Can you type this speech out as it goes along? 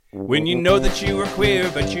When you know that you are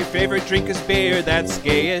queer, but your favorite drink is beer, that's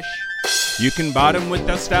gayish. You can bottom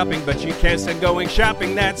without stopping, but you can't stand going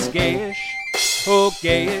shopping, that's gayish. Oh,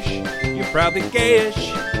 gayish, you're probably gayish.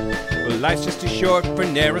 Well, life's just too short for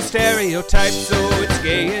narrow stereotypes, so it's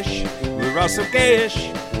gayish. We're also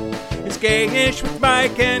gayish. It's gayish with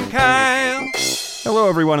Mike and Kyle. Hello,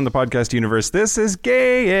 everyone in the podcast universe. This is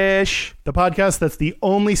Gayish, the podcast that's the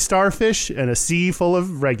only starfish in a sea full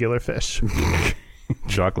of regular fish.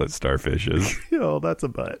 Chocolate starfishes. Oh, that's a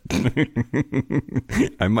butt.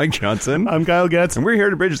 I'm Mike Johnson. I'm Kyle Getz. And we're here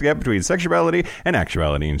to bridge the gap between sexuality and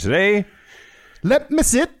actuality. And today, let me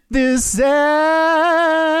sit this ass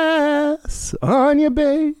on you,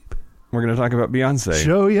 babe. We're going to talk about Beyonce.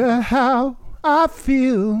 Show you how I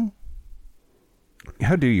feel.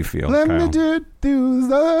 How do you feel, Let Kyle? me do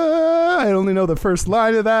the... I only know the first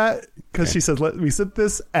line of that because she says, let me sit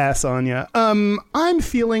this ass on you. I'm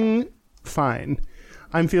feeling fine.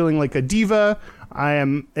 I'm feeling like a diva. I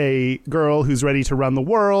am a girl who's ready to run the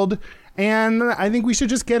world. And I think we should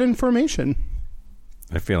just get information.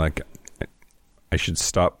 I feel like I should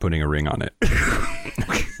stop putting a ring on it.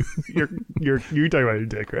 You're talking about your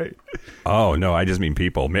dick, right? Oh, no, I just mean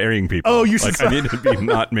people. Marrying people. Oh, you should I need to be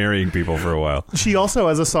not marrying people for a while. She also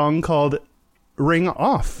has a song called Ring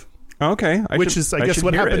Off. Okay. Which is, I guess,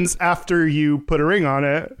 what happens after you put a ring on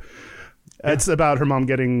it. It's about her mom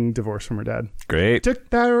getting divorced from her dad. Great. Took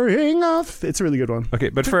that ring off. It's a really good one. Okay,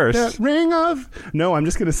 but Took first... that ring off. No, I'm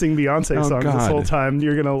just going to sing Beyonce songs this whole time.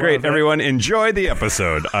 You're going to love Great, it. everyone. Enjoy the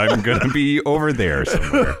episode. I'm going to be over there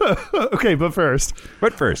somewhere. Okay, but first...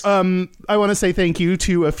 I want to say thank you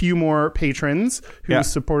to a few more patrons who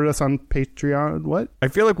supported us on Patreon. What? I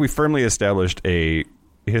feel like we firmly established a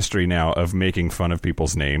history now of making fun of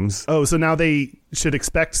people's names. Oh, so now they should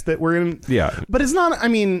expect that we're going to... Yeah. But it's not... I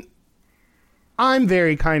mean... I'm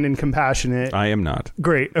very kind and compassionate. I am not.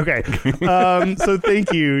 Great. Okay. So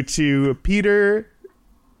thank you to Peter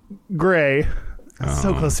Gray.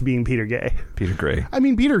 So close to being Peter Gay. Peter Gray. I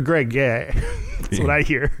mean, Peter Gray Gay. That's what I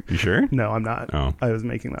hear. You sure? No, I'm not. Oh. I was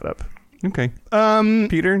making that up. Okay.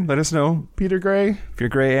 Peter, let us know Peter Gray. if you're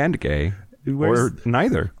gray and gay. Or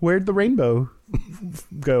neither. Where'd the rainbow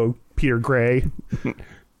go, Peter Gray?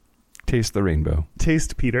 Taste the rainbow.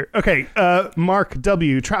 Taste Peter. Okay. Mark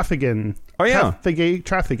W. Traffigan. Oh, yeah.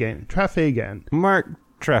 Traffigan. Mark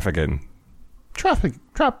Traffigan.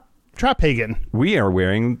 Traphagen. We are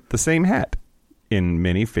wearing the same hat in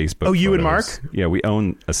many Facebook Oh, you photos. and Mark? Yeah, we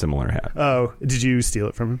own a similar hat. Oh, did you steal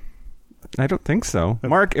it from him? I don't think so. Okay.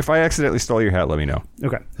 Mark, if I accidentally stole your hat, let me know.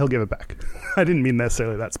 Okay, he'll give it back. I didn't mean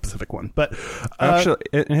necessarily that specific one, but... Actually,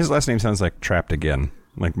 his last name sounds like Trapped Again.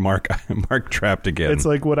 Like Mark Trapped Again. It's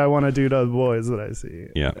like what I want to do to the boys that I see.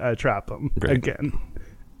 Yeah. I trap them again.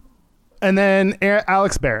 And then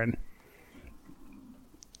Alex Barron.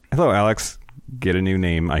 Hello, Alex. Get a new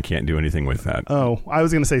name. I can't do anything with that. Oh, I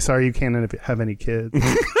was going to say, sorry, you can't have any kids.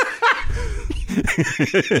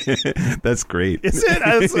 That's great. Is it?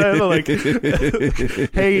 Like,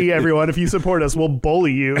 hey, everyone, if you support us, we'll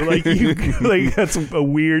bully you. Like, that's a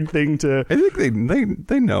weird thing to... I think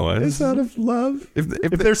they know us. It's out of love.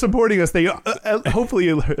 If they're supporting us, they hopefully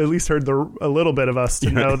at least heard a little bit of us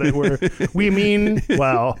to know that we mean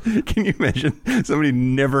well. Can you imagine somebody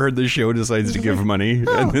never heard the show decides to give money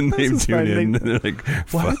and then they tune in and they're like,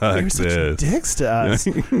 fuck they're this. Such dicks to us.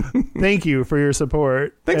 Thank you for your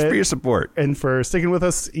support. Thanks for your support. And for sticking with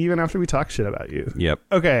us even after we talk shit about you. Yep.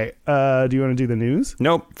 Okay. Do you want to do the news?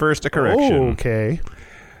 Nope. First, a correction. Oh, okay.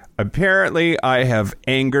 Apparently, I have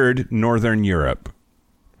angered Northern Europe.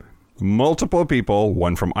 Multiple people,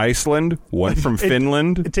 one from Iceland, one from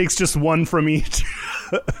Finland. It takes just one from each.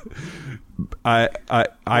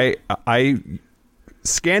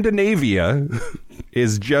 Scandinavia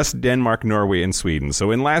is just Denmark, Norway, and Sweden.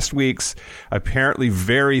 So in last week's apparently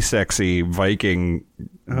very sexy Viking...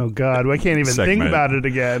 Oh, God. I can't even think about it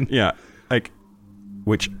again. Yeah.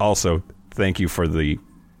 Which also, thank you for the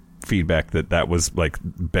feedback that was like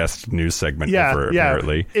best news segment ever,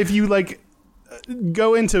 apparently. If you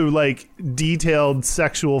go into detailed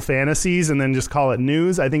sexual fantasies and then just call it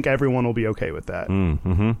news, I think everyone will be okay with that.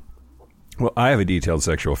 Mm-hmm. Well, I have a detailed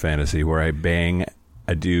sexual fantasy where I bang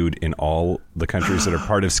a dude in all the countries that are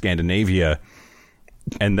part of Scandinavia,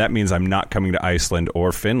 and that means I'm not coming to Iceland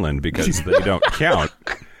or Finland because they don't count.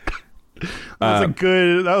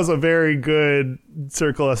 That was a very good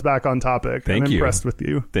circle us back on topic. I'm impressed with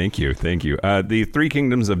you. Thank you. The three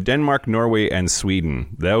kingdoms of Denmark, Norway, and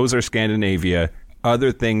Sweden. Those are Scandinavia.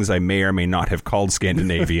 Other things I may or may not have called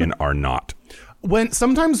Scandinavian are not.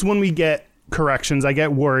 Sometimes when we get corrections. I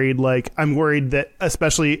get worried. Like, I'm worried that,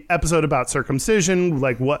 especially episode about circumcision,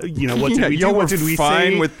 like what did we do? What did we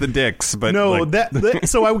fine say? with the dicks, but No, like,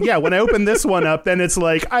 so when I opened this one up, then it's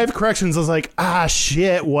like I have corrections. I was like,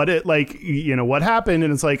 shit, what happened?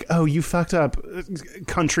 And it's like, oh, you fucked up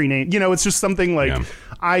country name. It's just something like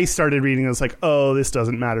I started reading. And it's like, oh, this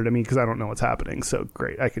doesn't matter to me because I don't know what's happening. So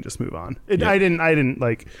great, I can just move on. I didn't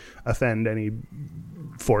like offend any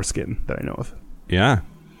foreskin that I know of. Yeah,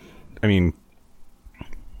 I mean,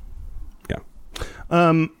 yeah.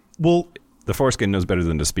 Well, the foreskin knows better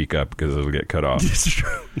than to speak up because it'll get cut off. it's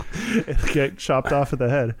true. It'll get chopped off at the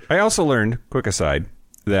head. I also learned, quick aside,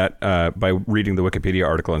 that by reading the Wikipedia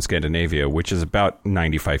article on Scandinavia, which is about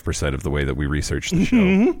 95% of the way that we research the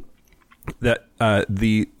show, that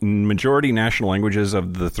the majority national languages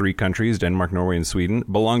of the three countries, Denmark, Norway, and Sweden,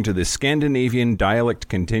 belong to the Scandinavian dialect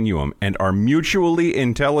continuum and are mutually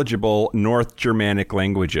intelligible North Germanic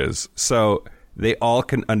languages. So they all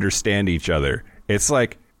can understand each other. It's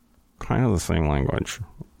like kind of the same language.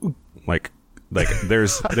 Like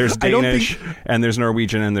there's Danish and there's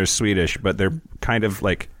Norwegian and there's Swedish, but they're kind of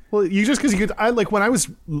like... Well, I like when I was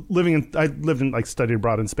studied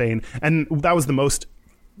abroad in Spain, and that was the most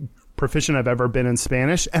proficient I've ever been in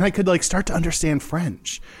Spanish, and I could like start to understand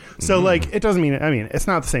French. So like it doesn't mean it's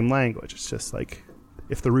not the same language. It's just like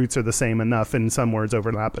if the roots are the same enough and some words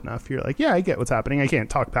overlap enough, you're like, yeah, I get what's happening. I can't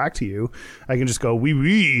talk back to you. I can just go oui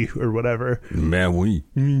oui or whatever. Mais oui.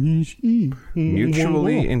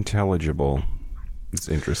 Mutually intelligible. It's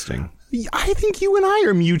interesting. I think you and I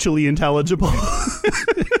are mutually intelligible.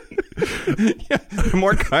 Yeah, the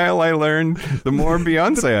more Kyle I learn, the more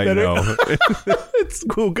Beyonce I know. It's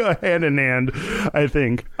cool, go hand in hand, I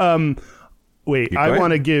think. Wait, I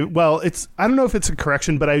want to give... Well, I don't know if it's a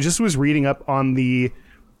correction, but I just was reading up on the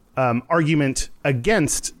argument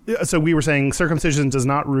against... So we were saying circumcision does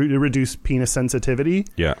not reduce penis sensitivity.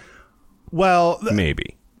 Yeah. Well...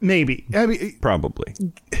 Maybe. I mean, probably.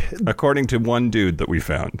 According to one dude that we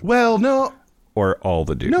found. Well, no... Or all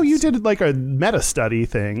the dudes. No, you did like a meta study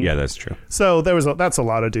thing. Yeah, that's true. So that's a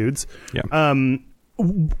lot of dudes. Yeah.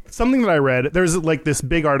 Something that I read, there's like this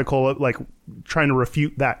big article like trying to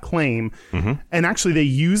refute that claim. And actually they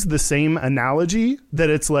use the same analogy that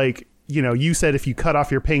it's like, you said if you cut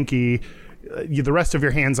off your pinky, the rest of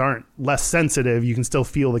your hands aren't less sensitive. You can still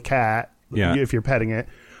feel the cat if you're petting it.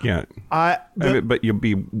 Yeah, but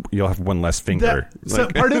you'll have one less finger. So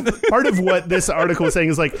part of what this article is saying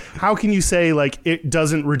is like, how can you say like it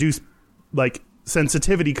doesn't reduce like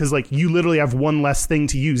sensitivity because like you literally have one less thing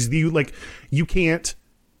to use. You can't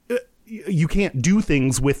do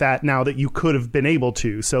things with that now that you could have been able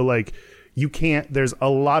to. So like you can't. There's a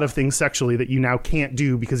lot of things sexually that you now can't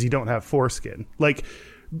do because you don't have foreskin. Like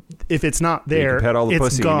if it's not there, you can pet all the it's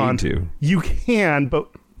pussy gone. You need to. You can, but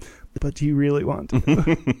do you really want to?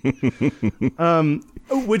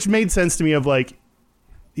 Which made sense to me of like,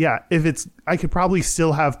 yeah, I could probably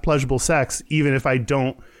still have pleasurable sex even if I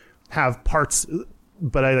don't have parts,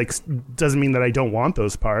 but I like, doesn't mean that I don't want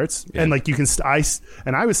those parts. Yeah. And like you can,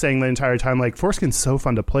 and I was saying the entire time, like foreskin's so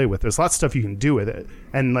fun to play with. There's lots of stuff you can do with it.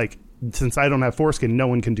 And like, since I don't have foreskin, no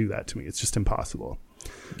one can do that to me. It's just impossible.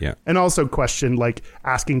 Yeah. And also questioned like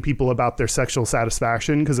asking people about their sexual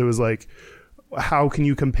satisfaction. Because it was like, how can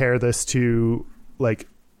you compare this to like,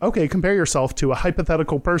 okay, compare yourself to a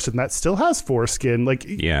hypothetical person that still has foreskin. Like,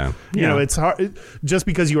 you know, it's hard. Just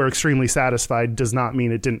because you are extremely satisfied does not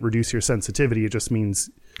mean it didn't reduce your sensitivity. It just means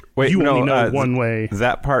you only know one way.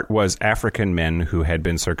 That part was African men who had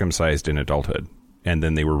been circumcised in adulthood. And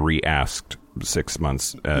then they were re-asked 6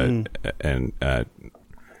 months. Well,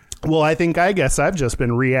 I guess I've just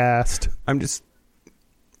been re-asked. I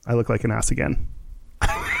look like an ass again.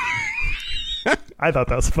 I thought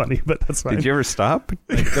that was funny, but that's fine. Did you ever stop?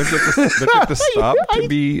 Don't you have to stop to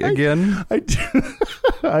be again?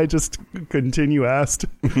 I just continue asked.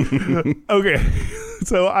 Okay.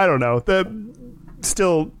 So I don't know.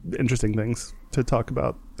 Still interesting things to talk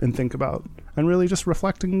about and think about and really just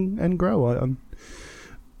reflecting and grow on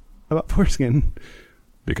about foreskin.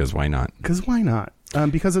 Because why not? Because why not?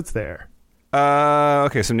 Because it's there.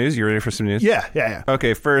 Okay, some news. You ready for some news? Yeah.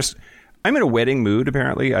 Okay, first, I'm in a wedding mood,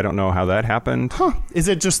 apparently. I don't know how that happened. Huh. Is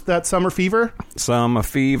it just that summer fever? Summer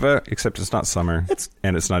fever, except it's not summer.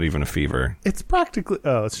 And it's not even a fever. It's practically...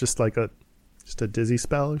 Oh, it's just like a dizzy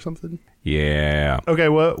spell or something? Yeah. Okay,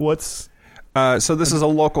 what's... So this is a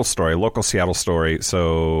local story, local Seattle story,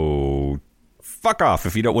 so fuck off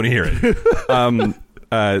if you don't want to hear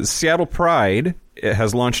it. Seattle Pride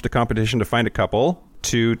has launched a competition to find a couple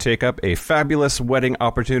to take up a fabulous wedding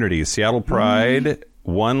opportunity. Seattle Pride...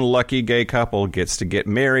 One lucky gay couple gets to get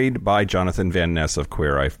married by Jonathan Van Ness of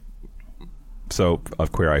Queer Eye So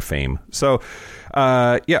of Queer Eye fame. So,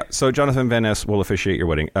 so Jonathan Van Ness will officiate your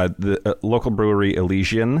wedding. The local brewery,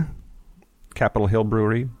 Elysian, Capitol Hill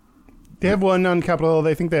Brewery. They have one on Capitol Hill.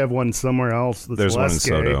 They think they have one somewhere else. That's There's one in less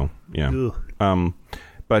gay. Soto. Yeah.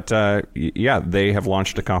 But they have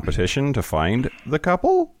launched a competition to find the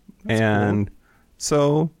couple. That's cool.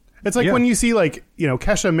 So it's like when you see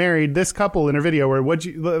Kesha married this couple in her video where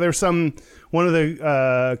there's one of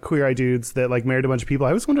the Queer Eye dudes that married a bunch of people. I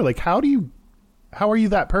always wonder how are you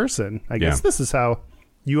that person? I guess this is how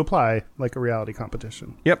you apply a reality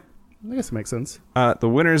competition. Yep. I guess it makes sense. The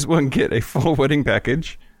winners will get a full wedding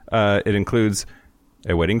package. It includes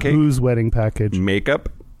a wedding cake. Whose wedding package? Makeup,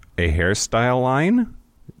 a hairstyle line.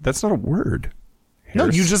 That's not a word. No,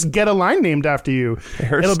 you just get a line named after you.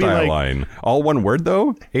 Hairstyle line. All one word,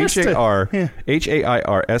 though? HAIRSTYLINE.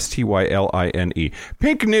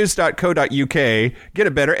 Pinknews.co.uk. Get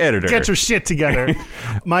a better editor. Get your shit together.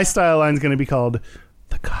 My style line's going to be called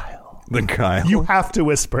The Kyle. The Kyle. You have to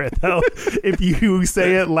whisper it, though. If you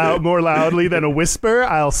say it more loudly than a whisper,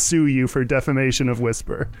 I'll sue you for defamation of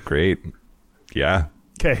whisper. Great. Yeah.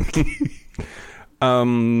 Okay.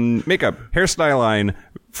 Makeup, hairstyle line,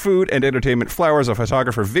 food and entertainment, flowers, a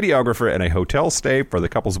photographer, videographer, and a hotel stay for the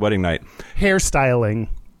couple's wedding night. Hairstyling.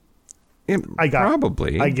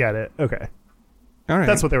 Probably. I get it. Okay. All right.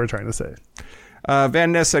 That's what they were trying to say.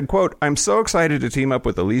 Van Ness said, quote, "I'm so excited to team up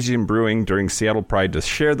with Elysian Brewing during Seattle Pride to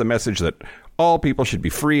share the message that all people should be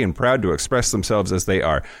free and proud to express themselves as they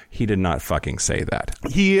are." He did not fucking say that.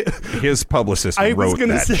 His publicist wrote that. I was going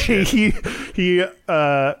to say he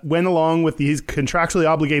went along with his contractually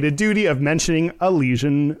obligated duty of mentioning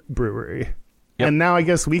Elysian Brewery. Yep. And now I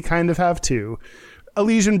guess we kind of have to.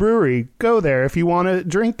 Elysian Brewery, go there if you want to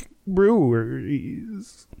drink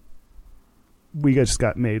breweries. We just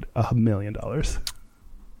got made $1 million.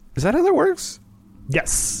 Is that how that works?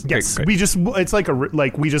 Yes. Great. We just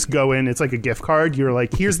we just go in. It's like a gift card. You're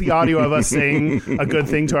like, here's the audio of us saying a good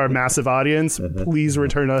thing to our massive audience. Please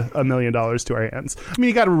return $1 million to our hands. I mean,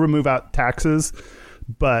 you got to remove out taxes,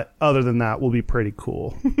 but other than that, we'll be pretty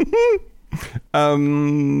cool.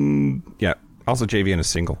 Yeah. Also, JVN is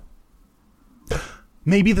single.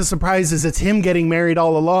 Maybe the surprise is it's him getting married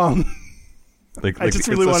all along. I just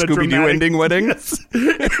really want a Scooby-Doo ending wedding. Yes.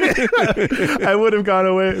 I would have gone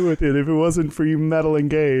away with it if it wasn't for you meddling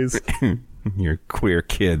gays. Your queer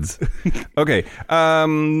kids. Okay.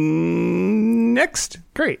 Next.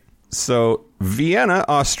 Great. So Vienna,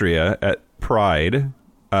 Austria at Pride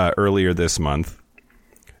earlier this month,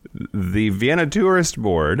 the Vienna Tourist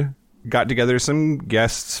Board got together some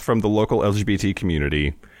guests from the local LGBT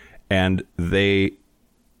community, and they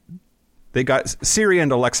got Siri and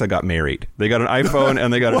Alexa got married. They got an iPhone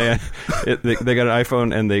and they got they got an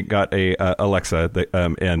iPhone and they got a Alexa.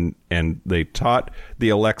 And they taught the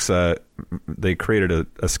Alexa. They created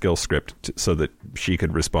a skill script so that she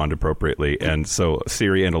could respond appropriately. And so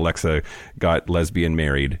Siri and Alexa got lesbian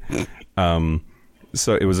married.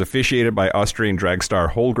 So it was officiated by Austrian drag star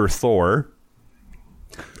Holger Thor.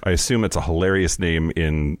 I assume it's a hilarious name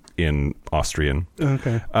in Austrian.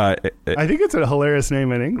 Okay. I think it's a hilarious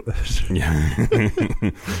name in English.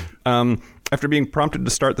 Yeah. After being prompted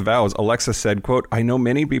to start the vows, Alexa said, quote, "I know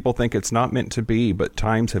many people think it's not meant to be, but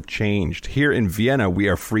times have changed. Here in Vienna, we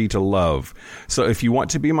are free to love. So if you want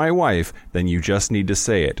to be my wife, then you just need to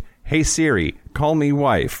say it. Hey, Siri, call me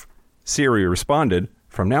wife." Siri responded,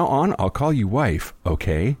 "From now on, I'll call you wife,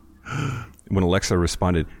 okay?" When Alexa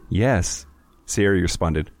responded, "Yes," Siri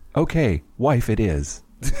responded, "Okay, wife it is."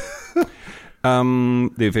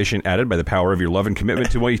 The officiant added, "By the power of your love and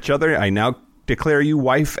commitment to each other, I now declare you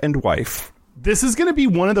wife and wife." This is going to be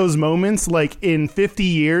one of those moments, like, in 50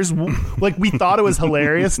 years, like, we thought it was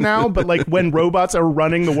hilarious now, but, like, when robots are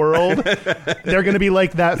running the world, they're going to be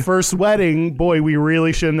like, that first wedding, boy, we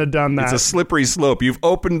really shouldn't have done that. It's a slippery slope. You've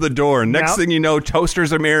opened the door. Next thing you know,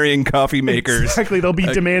 toasters are marrying coffee makers. Exactly. They'll be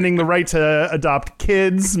demanding the right to adopt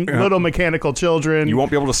kids, little mechanical children. You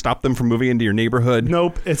won't be able to stop them from moving into your neighborhood.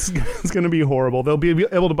 Nope. It's going to be horrible. They'll be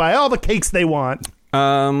able to buy all the cakes they want.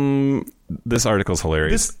 This article's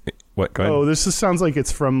hilarious. What? Go ahead. Oh, this just sounds like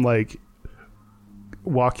it's from, like,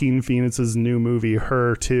 Joaquin Phoenix's new movie,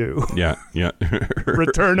 Her 2. Yeah.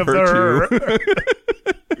 Return of the Her.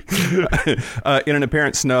 In an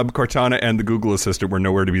apparent snub, Cortana and the Google Assistant were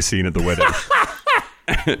nowhere to be seen at the wedding.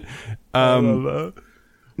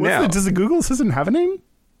 Does the Google Assistant have a name?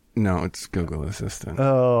 No, it's Google Assistant.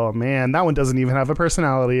 Oh, man. That one doesn't even have a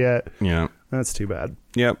personality yet. Yeah. That's too bad.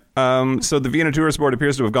 Yep. So the Vienna Tourist Board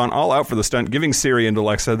appears to have gone all out for the stunt, giving Siri and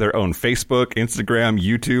Alexa their own Facebook, Instagram,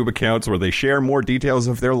 YouTube accounts where they share more details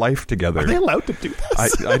of their life together. Are they allowed to do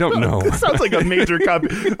this? I don't know. It sounds like a major copy.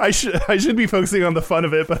 I should be focusing on the fun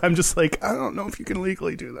of it, but I'm just like, I don't know if you can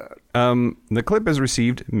legally do that. The clip has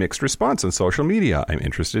received mixed response on social media. I'm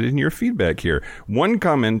interested in your feedback here. One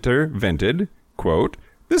commenter vented, quote,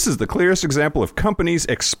 "This is the clearest example of companies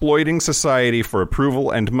exploiting society for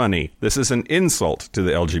approval and money. This is an insult to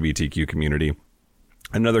the LGBTQ community."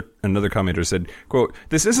 Another commenter said, quote,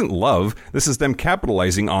 "This isn't love. This is them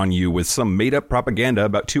capitalizing on you with some made-up propaganda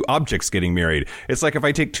about two objects getting married. It's like if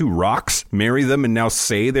I take two rocks, marry them, and now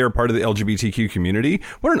say they're part of the LGBTQ community.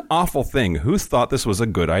 What an awful thing. Who thought this was a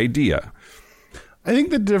good idea?" I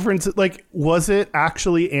think the difference, like, was it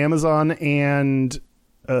actually Amazon and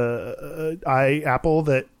Apple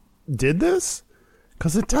that did this?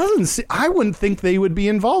 Because it doesn't I wouldn't think they would be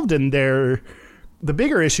involved in the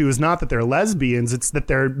bigger issue is not that they're lesbians, it's that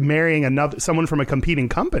they're marrying someone from a competing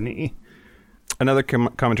company. Another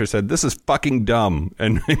commenter said, "This is fucking dumb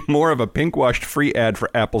and more of a pink-washed free ad for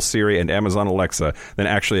Apple Siri and Amazon Alexa than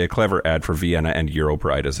actually a clever ad for Vienna and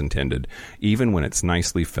Europride as intended, even when it's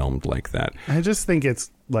nicely filmed like that." I just think it's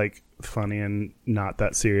like funny and not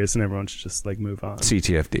that serious, and everyone should just like move on.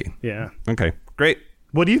 CTFD. Yeah. Okay, great.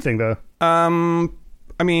 What do you think, though?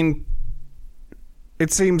 I mean,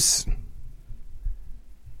 it seems...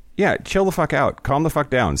 Yeah, chill the fuck out. Calm the fuck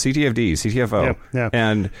down. CTFD, CTFO. Yeah.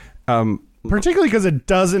 And... particularly because it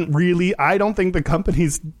doesn't really... I don't think the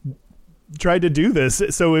companies tried to do this.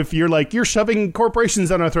 So if you're like, you're shoving corporations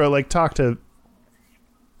down our throat, like, talk to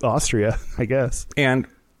Austria, I guess. And,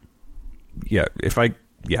 yeah, it's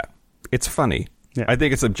funny. Yeah. I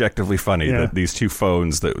think it's objectively funny that these two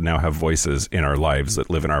phones that now have voices in our lives that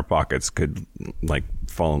live in our pockets could, like,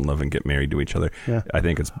 fall in love and get married to each other. Yeah. I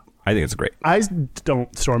think it's great. I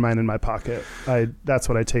don't store mine in my pocket. That's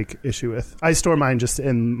what I take issue with. I store mine just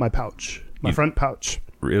in my pouch, front pouch.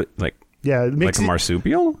 Really? Like, yeah, it makes like a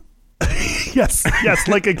marsupial? Yes,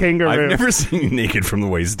 like a kangaroo. I've never seen you naked from the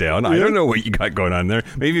waist down. I don't know what you got going on there.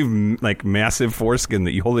 Maybe like massive foreskin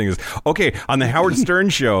that you holding is okay. On the Howard Stern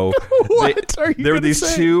show, there were these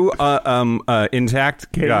two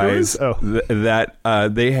intact kangaroos? guys that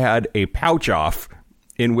they had a pouch off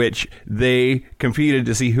in which they competed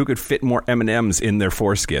to see who could fit more M&Ms in their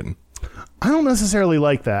foreskin. I don't necessarily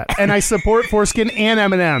like that, and I support foreskin and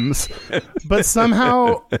M&Ms, but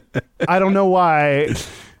somehow I don't know why.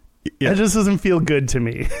 Yeah. It just doesn't feel good to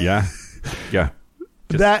me. Yeah.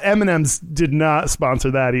 That M&M's did not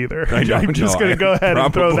sponsor that either. I'm just going to go ahead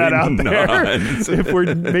and throw that out there if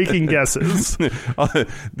we're making guesses.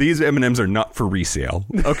 These M&Ms are not for resale.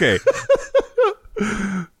 Okay.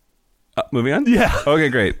 Moving on? Yeah. Okay,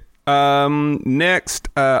 great. Next,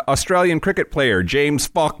 Australian cricket player James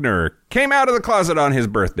Faulkner came out of the closet on his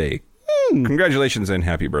birthday. Congratulations and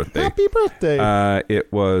happy birthday. Happy birthday.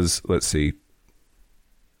 It was, let's see,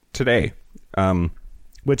 today.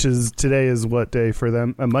 Which is, today is what day for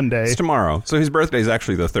them? A Monday. It's tomorrow. So his birthday is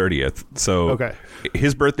actually the 30th. So okay.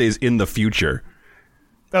 His birthday is in the future.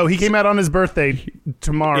 Oh, he came out on his birthday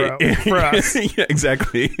tomorrow for us. Yeah,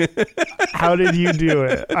 exactly. How did you do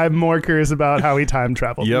it? I'm more curious about how he time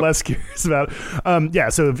traveled. Yep. Less curious about...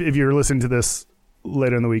 so if you're listening to this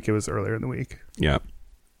later in the week, it was earlier in the week. Yeah.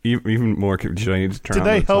 Even more... Should I need to turn Did on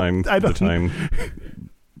they the help? time?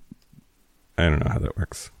 I don't know how that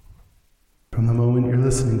works. From the moment you're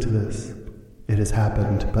listening to this, it has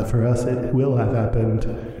happened. But for us, it will have happened.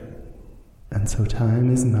 And so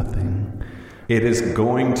time is nothing. It is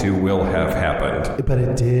going to will have happened. But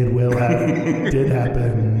it did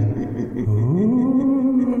happen.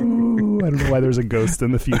 Ooh. I don't know why there's a ghost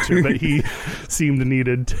in the future, but he seemed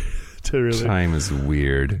needed to really... Time is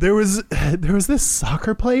weird. There was this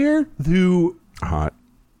soccer player who...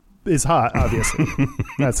 is hot, obviously.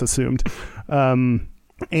 That's assumed.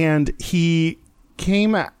 And he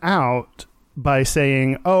came out by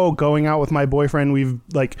saying, "Oh, going out with my boyfriend, we've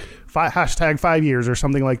like hashtag 5 years or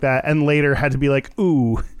something like that," and later had to be like,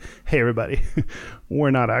 "Ooh, hey everybody,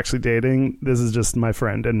 we're not actually dating. This is just my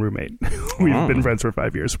friend and roommate. We've been friends for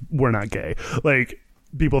 5 years. We're not gay." Like,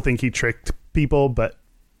 people think he tricked people, but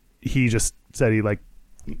he just said he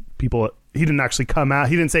didn't actually come out.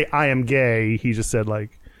 He didn't say I am gay. He just said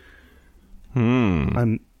like,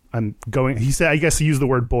 I'm going. He said, I guess he used the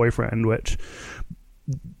word boyfriend, which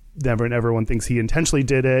everyone thinks he intentionally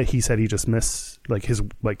did it. He said he just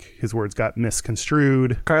his words got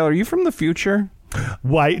misconstrued. Kyle, are you from the future?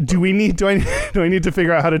 Why do I need to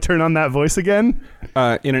figure out how to turn on that voice again?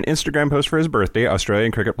 In an Instagram post for his birthday,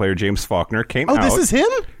 Australian cricket player James Faulkner came out. Oh, this is him?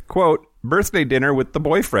 Quote, birthday dinner with the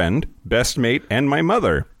boyfriend, best mate, and my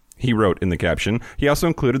mother. He wrote in the caption. He also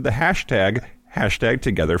included the hashtag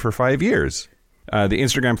together for 5 years. The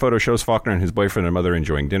Instagram photo shows Faulkner and his boyfriend and mother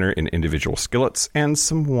enjoying dinner in individual skillets and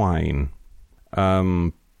some wine.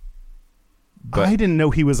 But I didn't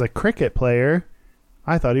know he was a cricket player.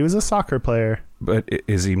 I thought he was a soccer player. But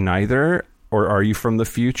is he neither, or are you from the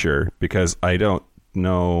future? Because I don't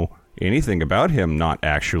know anything about him not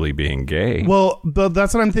actually being gay. Well, but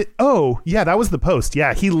that's what I'm thinking. Oh, yeah, that was the post.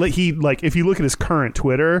 Yeah, he like, if you look at his current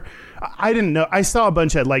Twitter, I didn't know. I saw a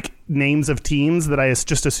bunch of like names of teams that I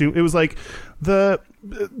just assumed it was like the.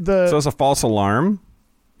 So it's a false alarm?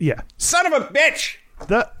 Yeah. Son of a bitch!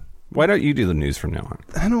 Why don't you do the news from now on?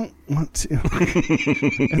 I don't want to.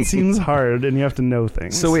 It seems hard, and you have to know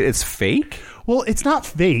things. So wait, it's fake? Well, it's not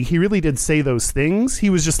fake. He really did say those things. He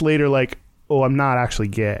was just later like, oh, I'm not actually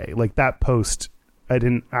gay. Like that post, I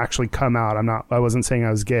didn't actually come out. I wasn't saying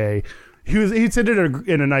I was gay. He said it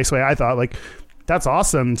in a nice way. I thought like, that's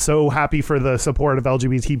awesome. So happy for the support of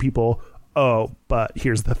LGBT people. Oh, but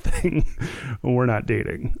here's the thing. We're not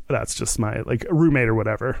dating. That's just my like roommate or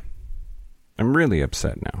whatever. I'm really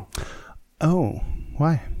upset now. Oh,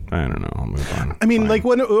 why? I don't know. I'll move on. I mean, like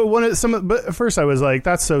but at first I was like,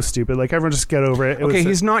 that's so stupid. Like everyone just get over it. Okay,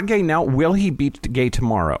 he's not gay now. Will he be gay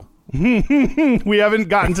tomorrow? We haven't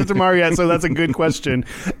gotten to tomorrow yet, so that's a good question.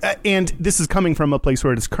 And this is coming from a place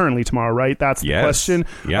where it is currently tomorrow, right? That's the question.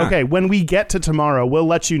 Yeah. Okay, when we get to tomorrow, we'll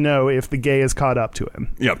let you know if the gay is caught up to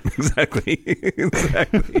him. Yep, exactly.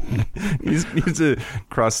 Exactly. He's to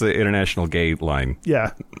cross the international gay line.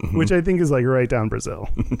 Yeah, which I think is like right down Brazil.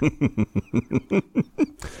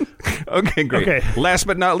 Okay, great. Okay. Last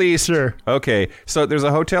but not least. Sure. Okay, so there's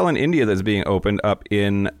a hotel in India that's being opened up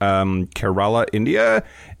in Kerala, India.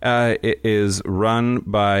 It is run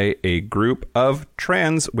by a group of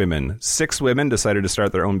trans women. 6 women decided to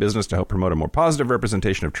start their own business to help promote a more positive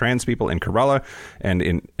representation of trans people in Kerala and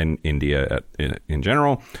in India in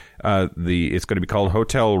general. It's going to be called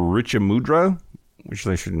Hotel Ruchimudra, which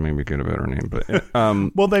they should maybe get a better name.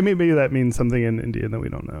 But well, maybe that means something in India that we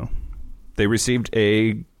don't know. They received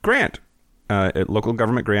a grant. A local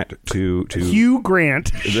government grant to Hugh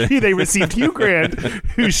Grant. They received Hugh Grant,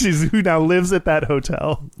 who now lives at that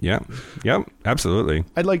hotel. Yep, absolutely.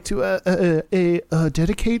 I'd like to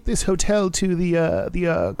dedicate this hotel to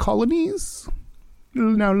the colonies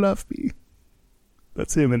who now love me.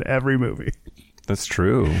 That's him in every movie. That's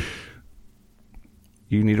true.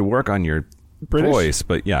 You need to work on your British voice,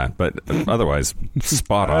 but otherwise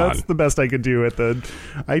spot on. That's the best I could do at the.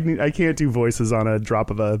 I can't do voices on a drop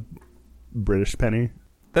of a British penny.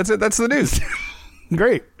 That's it. That's the news.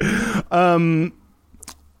 Great.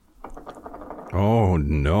 Oh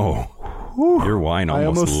no. Whew. Your wine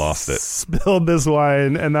almost lost it. Spilled this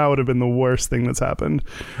wine, and that would have been the worst thing that's happened.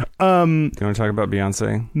 Do you want to talk about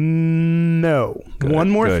Beyonce? No. Good, one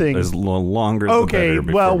more thing. As longer. Okay.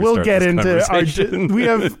 Well, we'll get into our. We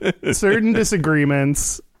have certain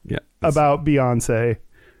disagreements about Beyonce.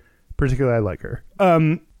 Particularly, I like her.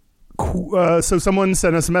 So someone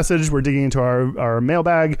sent us a message. We're digging into our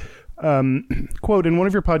mailbag. Quote, in one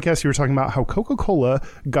of your podcasts, you were talking about how Coca-Cola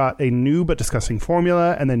got a new but disgusting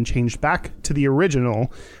formula and then changed back to the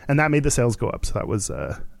original, and that made the sales go up. So that was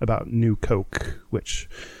about New Coke, which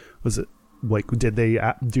was it. Like, did they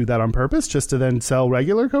do that on purpose just to then sell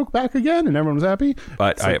regular Coke back again and everyone was happy?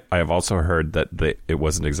 But I have also heard that it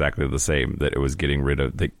wasn't exactly the same, that it was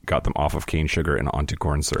they got them off of cane sugar and onto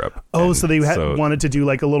corn syrup. Oh, so they wanted to do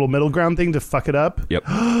like a little middle ground thing to fuck it up? Yep.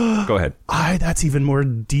 Go ahead. That's even more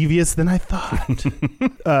devious than I thought.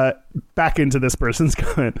 Back into this person's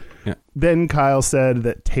comment. Yeah. Then Kyle said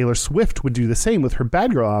that Taylor Swift would do the same with her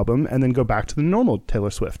Bad Girl album and then go back to the normal Taylor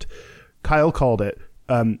Swift. Kyle called it.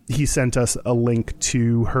 He sent us a link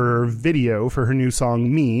to her video for her new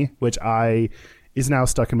song Me, which is now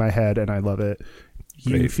stuck in my head and I love it.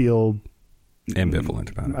 You feel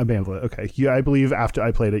ambivalent about it. Ambivalent. Okay. I believe after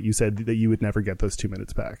I played it, you said that you would never get those 2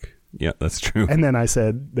 minutes back. Yeah, that's true. And then I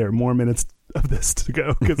said there are more minutes of this to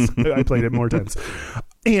go because I played it more times.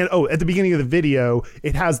 And at the beginning of the video,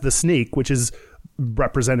 it has the snake, which is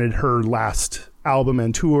represented her last album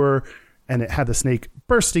and tour. And it had the snake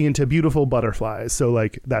bursting into beautiful butterflies. So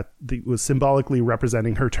like that was symbolically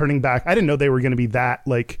representing her turning back. I didn't know they were going to be that,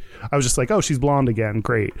 like, I was just like, oh, she's blonde again.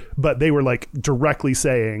 Great. But they were like directly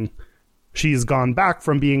saying she's gone back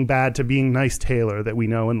from being bad to being nice Taylor that we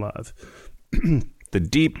know and love. The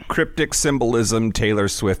deep cryptic symbolism Taylor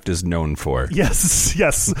Swift is known for. Yes.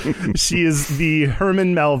 She is the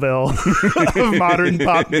Herman Melville of modern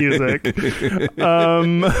pop music. To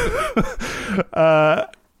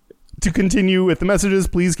continue with the messages,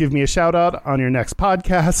 please give me a shout out on your next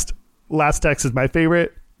podcast. Last text is my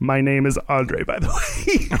favorite. My name is Andre, by the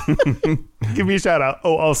way. Give me a shout out.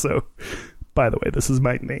 Oh, also, by the way, this is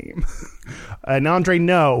my name. And Andre,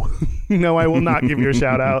 no. No, I will not give you a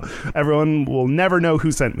shout out. Everyone will never know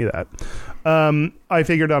who sent me that. I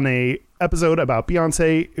figured on a episode about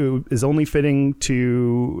Beyonce, it is only fitting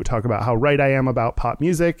to talk about how right I am about pop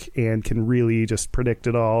music and can really just predict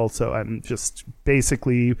it all. So I'm just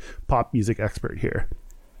basically pop music expert here.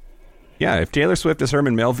 Yeah, if Taylor Swift is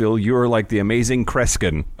Herman Melville, you're like the amazing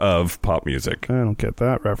Kreskin of pop music. I don't get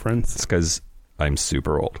that reference. It's because I'm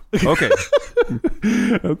super old. Okay.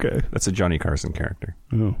 Okay. That's a Johnny Carson character.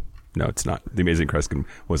 Oh. No, it's not. The Amazing Kreskin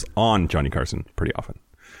was on Johnny Carson pretty often.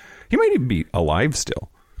 He might even be alive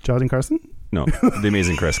still. Johnny Carson? No, The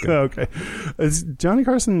Amazing Kreskin. Okay. Is Johnny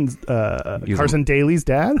Carson's Carson Daly's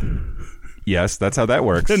dad? Yes, that's how that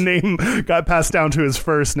works. The name got passed down to his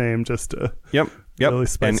first name just to Yep. really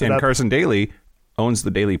spice it and up. Carson Daly owns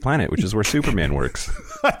the Daily Planet, which is where Superman works.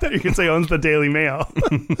 I thought you could say owns the Daily Mail.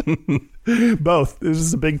 Both. It's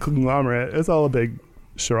just a big conglomerate. It's all a big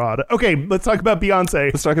charade. Okay, let's talk about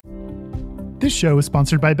Beyonce. Let's talk. This show is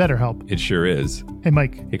sponsored by BetterHelp. It sure is. Hey,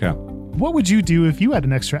 Mike, Hey, Kyle. what would you do if you had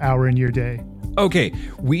an extra hour in your day? Okay,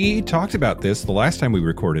 we talked about this the last time we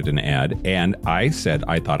recorded an ad, and I said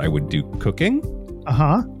I thought I would do cooking.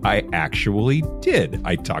 Uh-huh. I actually did.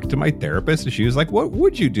 I talked to my therapist, and she was like, what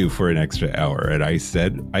would you do for an extra hour? And I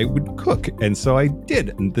said I would cook, and so I did.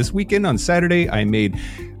 And this weekend on Saturday, I made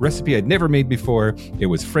a recipe I'd never made before. It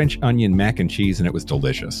was French onion mac and cheese, and it was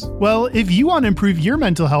delicious. Well, if you want to improve your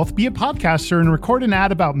mental health, be a podcaster and record an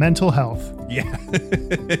ad about mental health. Yeah.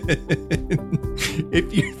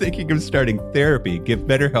 If you're thinking of starting therapy, give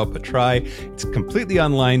BetterHelp a try. It's completely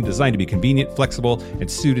online, designed to be convenient, flexible,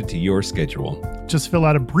 and suited to your schedule. Just fill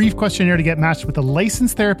out a brief questionnaire to get matched with a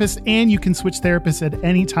licensed therapist, and you can switch therapists at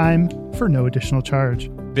any time for no additional charge.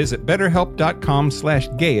 Visit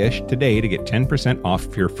betterhelp.com/gayish today to get 10%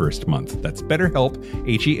 off your first month. That's BetterHelp,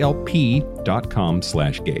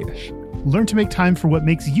 HELP.com/gayish. Learn to make time for what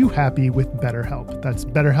makes you happy with BetterHelp. That's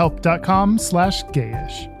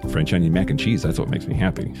betterhelp.com/gayish. French onion mac and cheese, that's what makes me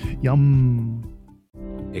happy. Yum.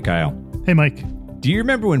 Hey, Kyle, Hey, Mike. do you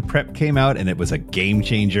remember when PrEP came out and it was a game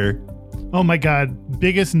changer? Oh my God.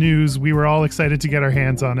 Biggest news. We were all excited to get our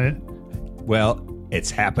hands on it. Well,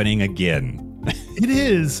 it's happening again. It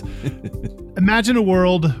is. Imagine a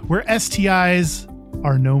world where STIs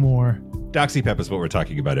are no more. DoxyPep is what we're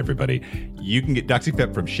talking about, everybody. You can get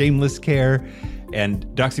DoxyPep from Shameless Care, and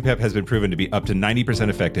DoxyPep has been proven to be up to 90%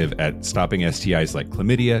 effective at stopping STIs like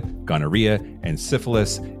chlamydia, gonorrhea, and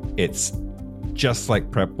syphilis. It's just like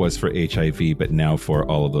PrEP was for HIV, but now for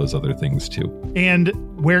all of those other things too. And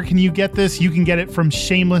where can you get this? You can get it from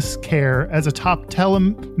Shameless Care. As a top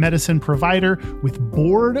telemedicine provider with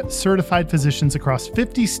board-certified physicians across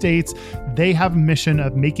 50 states, they have a mission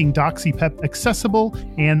of making DoxyPep accessible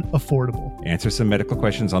and affordable. Answer some medical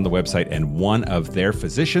questions on the website, and one of their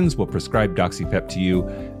physicians will prescribe DoxyPep to you.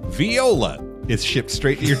 Viola is shipped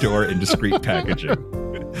straight to your door in discreet packaging.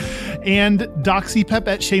 And DoxyPep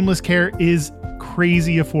at Shameless Care is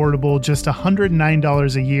crazy affordable, just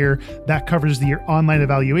 $109 a year. That covers your online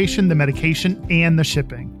evaluation, the medication, and the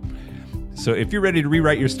shipping. So if you're ready to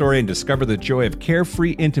rewrite your story and discover the joy of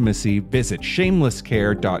carefree intimacy, visit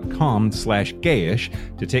shamelesscare.com/gayish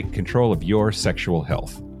to take control of your sexual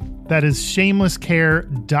health. That is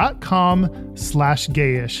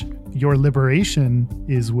shamelesscare.com/gayish. Your liberation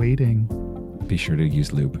is waiting. Be sure to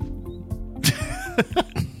use lube.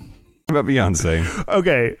 About Beyonce.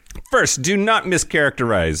 Okay. First, do not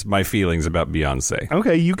mischaracterize my feelings about Beyonce.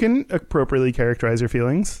 Okay, you can appropriately characterize your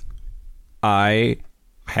feelings. I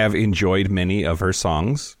have enjoyed many of her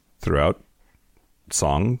songs throughout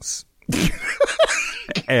songs.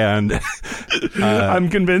 And I'm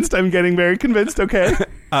convinced. I'm getting very convinced. Okay.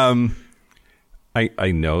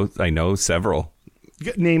 I know several.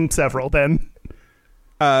 Name several then.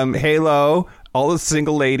 Halo, All the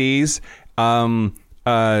Single Ladies,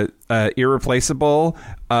 Irreplaceable,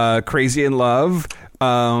 Crazy in Love.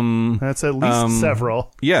 That's at least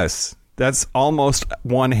several. Yes, that's almost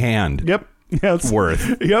one hand. Yep. Yes.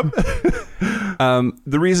 Worth. Yep.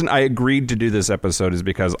 The reason I agreed to do this episode is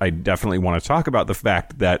because I definitely want to talk about the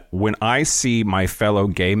fact that when I see my fellow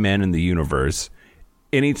gay men in the universe,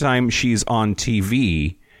 anytime she's on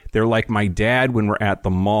TV, they're like my dad when we're at the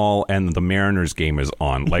mall and the Mariners game is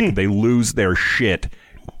on. Like they lose their shit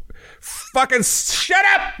fucking shut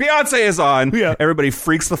up, Beyonce is on. Yeah. Everybody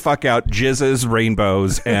freaks the fuck out, jizzes,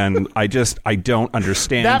 rainbows, and I don't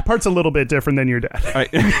understand. That part's a little bit different than your dad.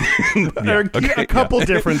 There are a couple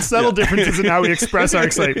different, subtle differences in how we express our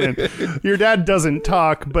excitement. Your dad doesn't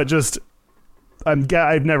talk, but just,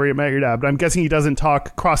 I've never met your dad, but I'm guessing he doesn't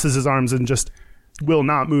talk, crosses his arms, and just will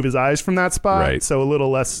not move his eyes from that spot. Right. So a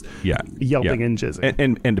little less yelping and jizzing.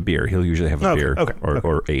 And a beer. He'll usually have a beer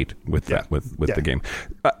or 8 with that with the game.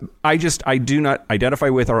 I do not identify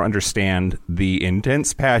with or understand the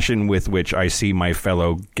intense passion with which I see my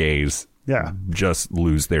fellow gays just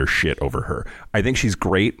lose their shit over her. I think she's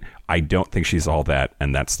great. I don't think she's all that,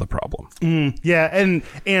 and that's the problem.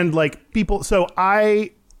 And like people, so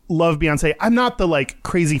I love Beyonce. I'm not the like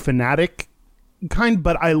crazy fanatic kind,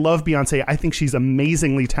 but I love Beyonce. I think she's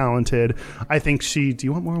amazingly talented. I think do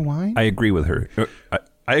you want more wine? I agree with her.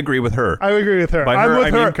 I agree with her. I agree with her. By her, I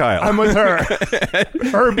mean Kyle. I'm with her.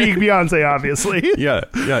 Her being Beyonce, obviously. Yeah.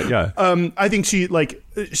 I think she.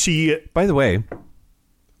 By the way,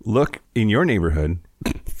 look in your neighborhood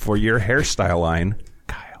for your hairstyle line.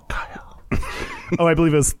 Kyle. Oh, I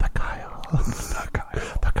believe it was the Kyle.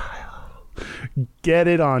 The Kyle. Get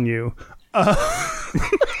it on you.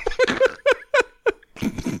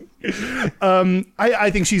 I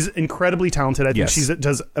think she's incredibly talented. I think she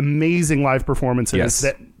does amazing live performances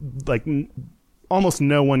that like almost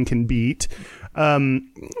no one can beat.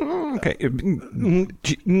 Okay.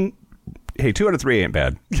 Hey, 2 out of 3 ain't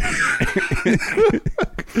bad.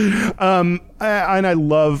 And I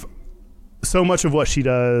love so much of what she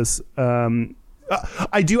does.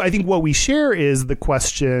 I think what we share is the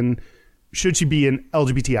question: should she be an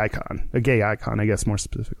LGBT icon, a gay icon, I guess more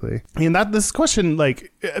specifically? And this question,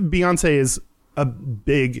 like Beyonce is a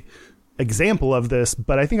big example of this,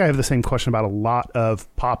 but I think I have the same question about a lot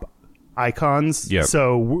of pop icons. Yep.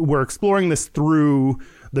 So we're exploring this through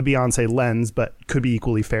the Beyonce lens, but could be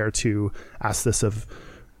equally fair to ask this of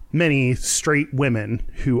many straight women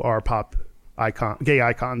who are gay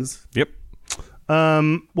icons. Yep.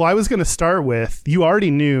 Well, I was going to start with, you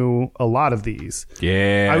already knew a lot of these.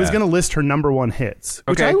 Yeah. I was going to list her number 1 hits,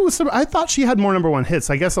 which I thought she had more number 1 hits.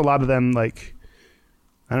 I guess a lot of them, like,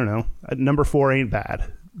 I don't know, number 4 ain't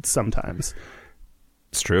bad sometimes.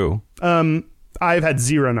 It's true. I've had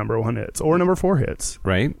 0 number 1 hits or number 4 hits.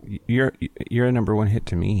 Right? You're a number 1 hit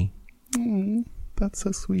to me. That's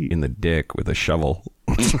so sweet. In the dick with a shovel.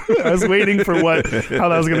 I was waiting for how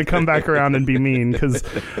that was going to come back around and be mean.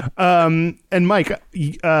 And Mike,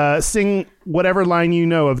 sing whatever line you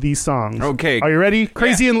know of these songs. Okay. Are you ready?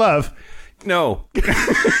 Crazy in Love. No. Do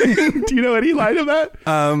you know any line of that?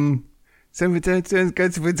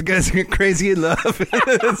 Crazy in Love.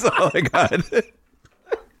 That's all I got.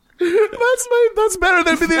 That's better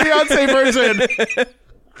than the Beyonce version.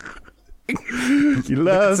 Your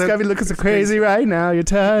love's got me looking so crazy right now. Your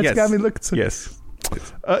touch got me looking so... Yes.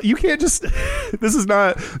 You can't just... This is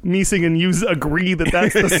not me singing you agree that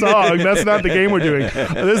that's the song. That's not the game we're doing.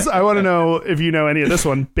 I want to know if you know any of this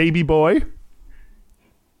one. Baby Boy.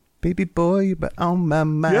 Baby boy, but on my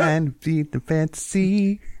mind, feed the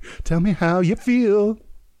fantasy. Tell me how you feel.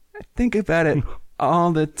 I think about it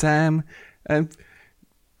all the time. I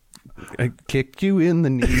kick you in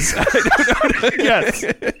the knees.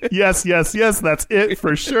 Yes. That's it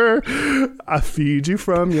for sure. I feed you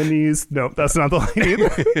from your knees. No, that's not the line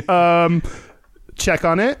either. Check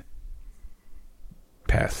on it.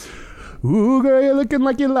 Pass. Ooh, girl, you're looking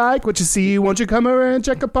like you like what you see. Won't you come around and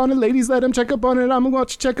check up on it? Ladies, let him check up on it. I'm gonna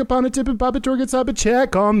watch you check up on it. Tip it, pop it, twerk it, stop it.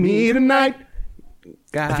 Check on me tonight.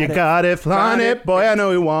 If you got it, flaunt it. Boy, I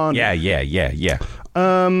know you want it. Yeah.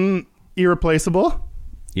 Irreplaceable.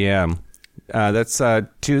 Yeah. That's to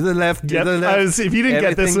the left, to the left. If you didn't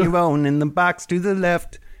get this, everything you own in the box to the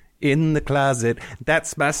left, in the closet.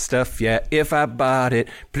 That's my stuff. Yeah, if I bought it,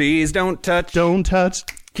 please don't touch. Don't touch.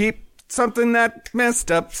 Keep something that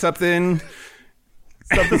messed up. Something.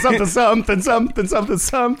 Something.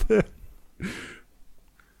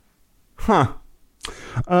 Huh.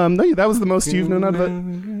 No, that was the most you've known out of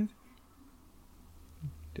it.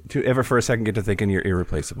 To ever for a second get to thinking you're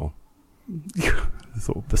irreplaceable.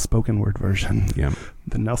 So the spoken word version. Yeah.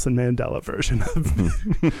 The Nelson Mandela version of...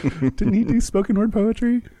 Didn't he do spoken word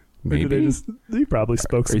poetry? Maybe. He probably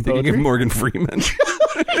spoke some poetry. Are you thinking of Morgan Freeman?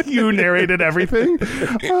 You narrated everything?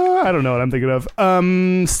 I don't know what I'm thinking of.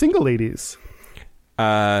 Single ladies.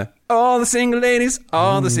 All the single ladies,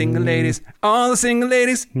 all the single ladies, all the single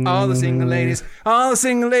ladies, all the single ladies, all the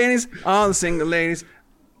single ladies, all the single ladies.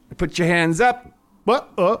 Put your hands up. What?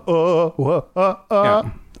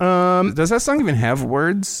 Yeah. Does that song even have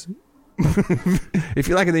words? If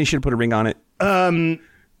you like it, then you should put a ring on it.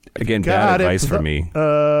 Again, bad advice for me.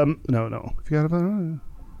 No. If you got it,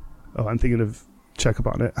 I'm thinking of Check Up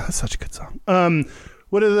On It. That's such a good song.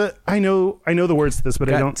 What are the? I know the words to this,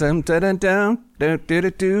 but I don't.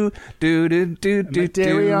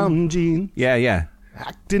 Dairy on jeans. Yeah.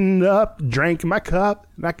 Acting up, drank my cup,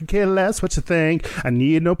 and I could care less what you think. I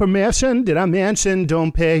need no permission, did I mention?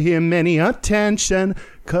 Don't pay him any attention,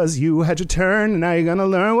 'cause you had your turn, and now you're gonna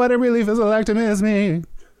learn what it really feels like to miss me.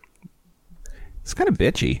 It's kind of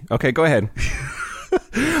bitchy. Okay, go ahead.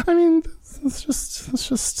 I mean, it's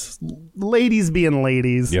just ladies being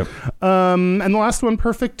ladies. Yep. And the last one,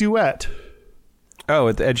 Perfect Duet. Oh,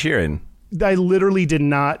 with Ed Sheeran. I literally did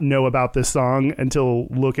not know about this song until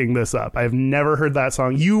looking this up. I've never heard that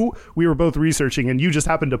song. We were both researching, and you just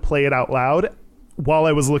happened to play it out loud while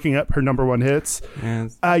I was looking up her number one hits.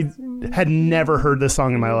 Yes. I had never heard this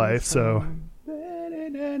song in my life, so. I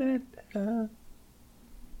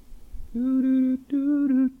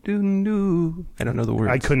don't know the words.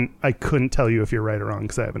 I couldn't tell you if you're right or wrong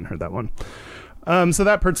because I haven't heard that one. So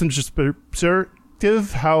that person's just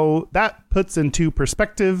how that puts into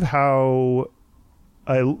perspective how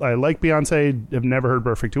I like Beyonce. I've never heard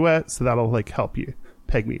Perfect Duet, so that'll like help you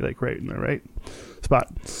peg me like right in the right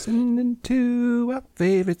spot. Listening to our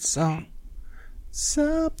favorite song,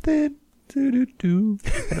 something do.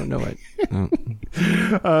 I don't know it.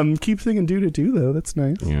 Keep singing do though. That's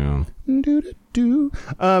nice. Yeah. Do.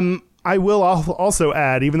 I will also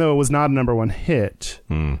add, even though it was not a number one hit,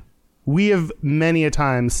 we have many a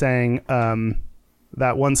time sang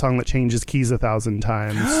that one song that changes keys 1,000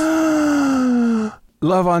 times.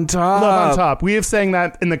 Love on Top. Love on Top. We have sang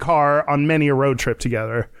that in the car on many a road trip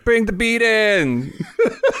together. Bring the beat in.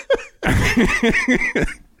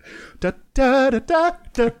 Da da da da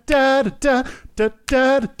da da da da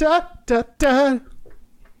da da da da.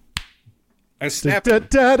 I snapped. Da,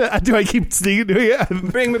 da, da. Do I keep singing? Do you?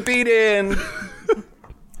 Bring the beat in.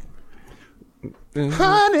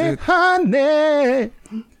 Honey, honey,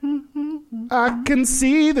 I can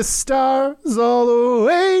see the stars all the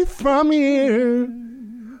way from here.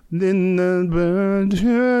 Then the bird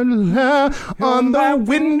on the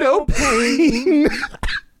window pane.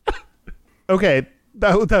 Okay,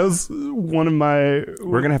 that was one of my.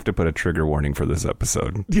 We're gonna have to put a trigger warning for this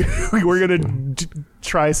episode. We're gonna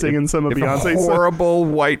try singing some of Beyonce's. If a horrible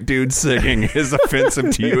white dude singing is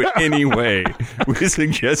offensive to you in any way, we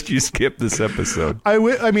suggest you skip this episode.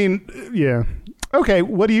 I mean, yeah. Okay,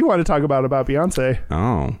 what do you want to talk about Beyonce?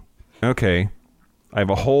 Oh, okay. I have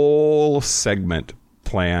a whole segment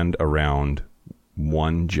planned around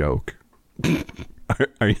one joke.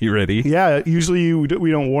 Are you ready? Yeah, usually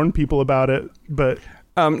we don't warn people about it, but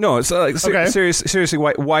no. It's like okay. Seriously,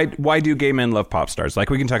 why do gay men love pop stars? Like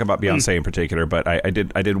we can talk about Beyonce in particular, but I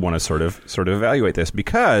did want to sort of evaluate this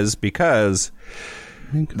because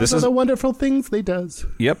this is the wonderful things they does.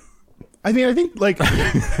 Yep. I think like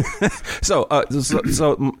so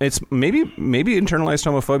it's maybe internalized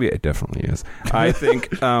homophobia. It definitely is. I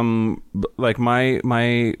think like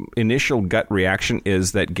my initial gut reaction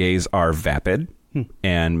is that gays are vapid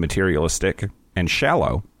and materialistic and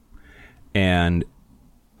shallow, and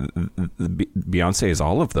Beyonce is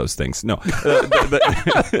all of those things. No.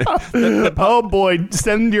 Oh boy,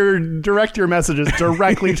 direct your messages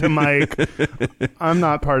directly to Mike. I'm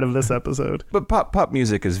not part of this episode. But pop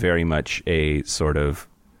music is very much a sort of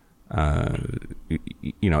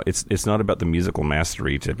it's not about the musical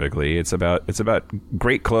mastery typically. It's about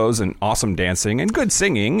great clothes and awesome dancing and good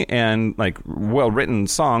singing and like well written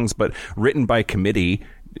songs, but written by committee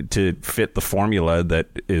to fit the formula that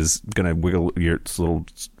is going to wiggle your little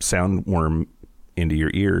soundworm into your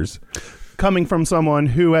ears. Coming from someone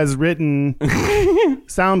who has written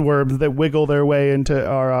soundworms that wiggle their way into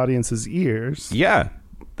our audience's ears. Yeah,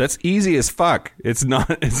 that's easy as fuck. It's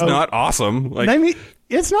not awesome. Like, I mean,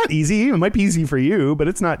 it's not easy. It might be easy for you, but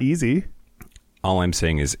it's not easy. All I'm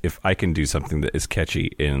saying is if I can do something that is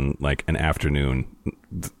catchy in like an afternoon,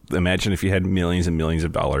 imagine if you had millions and millions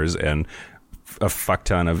of dollars and a fuck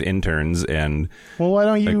ton of interns and well, why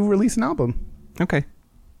don't you release an album? Okay,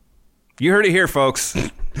 you heard it here, folks.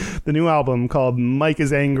 The new album called Mike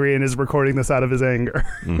is Angry and is recording this out of his anger.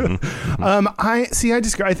 I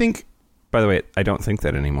think, by the way, I don't think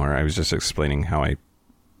that anymore. I was just explaining how I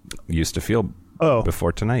used to feel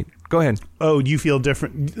before tonight. Go ahead. Oh, do you feel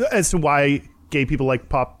different as to why gay people like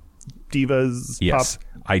pop divas? Yes.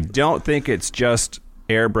 I don't think it's just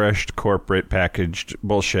airbrushed corporate packaged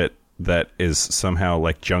bullshit that is somehow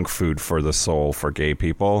like junk food for the soul for gay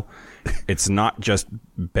people. It's not just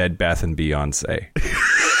Bed Bath and Beyonce.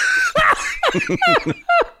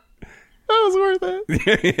 That was worth it.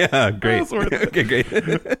 Yeah, great. That was worth it. Okay, great.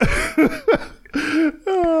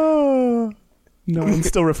 No, I'm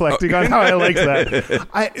still reflecting on how I like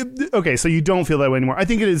that. Okay, so you don't feel that way anymore. I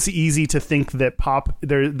think it is easy to think that pop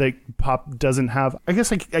doesn't have. I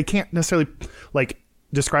guess I can't necessarily like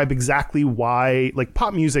describe exactly why. Like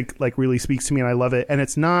pop music like really speaks to me, and I love it. And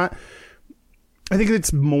it's not. I think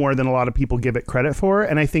it's more than a lot of people give it credit for.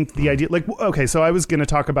 And I think the idea, like, okay, so I was going to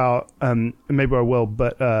talk about, maybe I will,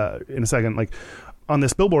 but in a second, like on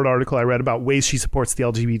this Billboard article I read about ways she supports the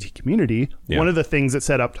LGBT community. Yeah. One of the things that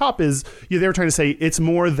said up top is they were trying to say it's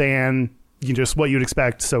more than just what you'd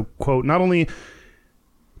expect. So, quote, not only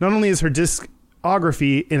is her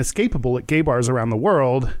discography inescapable at gay bars around the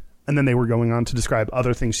world, and then they were going on to describe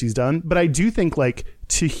other things she's done. But I do think like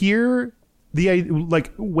to hear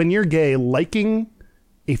like when you're gay, liking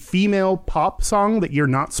a female pop song that you're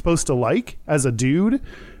not supposed to like as a dude,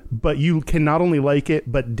 but you can not only like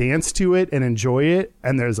it but dance to it and enjoy it,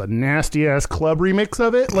 and there's a nasty ass club remix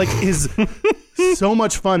of it, like is so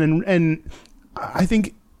much fun. And I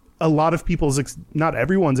think a lot of people's not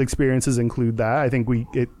everyone's experiences include that. I think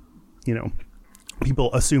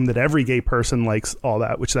people assume that every gay person likes all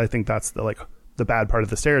that, which I think that's the bad part of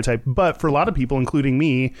the stereotype. But for a lot of people, including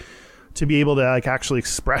me, to be able to like actually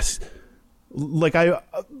express, like I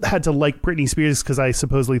had to like Britney Spears because I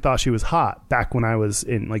supposedly thought she was hot back when I was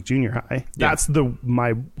in like junior high. Yeah. That's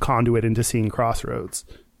my conduit into seeing Crossroads.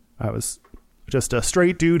 I was just a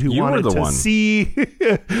straight dude who wanted to see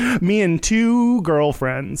me and two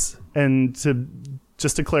girlfriends. And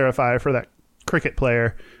to clarify for that cricket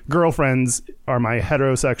player, girlfriends are my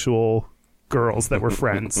heterosexual girls that were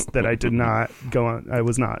friends that I did not go on. I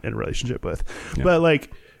was not in a relationship with, but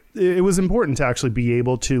like. It was important to actually be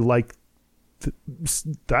able to like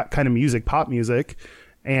that kind of music, pop music.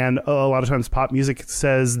 And a lot of times pop music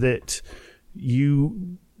says that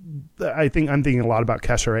I think I'm thinking a lot about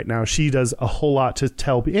Kesha right now. She does a whole lot to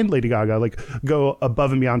tell, and Lady Gaga, like go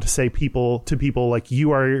above and beyond to say to people like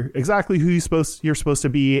you are exactly who you're supposed to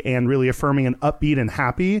be, and really affirming and upbeat and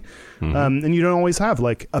happy. Mm-hmm. And you don't always have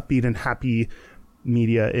like upbeat and happy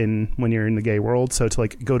media when you're in the gay world. So to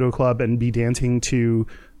like go to a club and be dancing to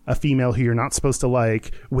a female who you're not supposed to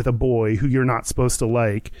like with a boy who you're not supposed to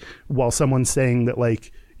like while someone's saying that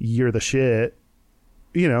like you're the shit,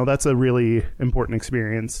 that's a really important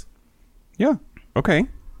experience. Yeah. Okay.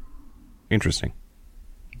 Interesting.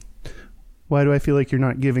 Why do I feel like you're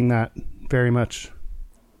not giving that very much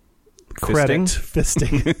credit?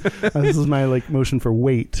 Fisting. This is my like motion for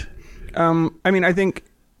weight. I mean, I think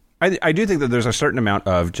I do think that there's a certain amount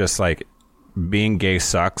of just like being gay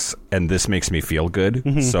sucks and this makes me feel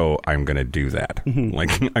good, so I'm gonna do that.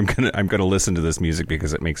 Like I'm gonna listen to this music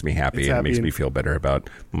because it makes me happy and it makes me feel better about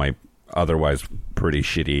my otherwise pretty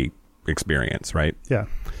shitty experience, right? Yeah.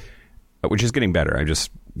 Which is getting better. I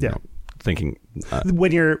just thinking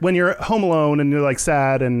when you're home alone and you're like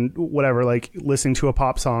sad and whatever, like listening to a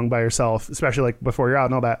pop song by yourself, especially like before you're out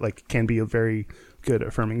and all that, like can be a very good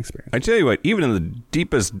affirming experience. I tell you what, even in the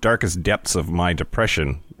deepest, darkest depths of my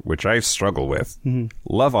depression, which I struggle with,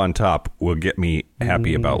 Love on Top will get me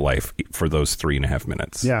happy about life for those 3.5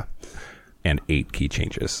 minutes. Yeah. And 8 key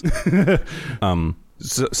changes.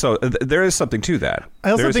 So there is something to that.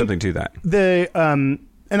 There is something to that.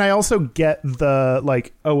 And I also get the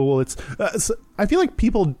like, it's. I feel like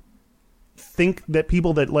people think that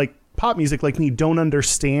people that like pop music like me don't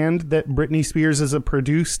understand that Britney Spears is a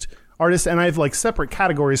produced artist, and I have like separate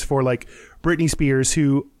categories for like Britney Spears,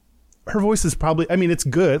 who her voice is probably, I mean, it's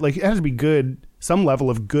good, like it has to be good, some level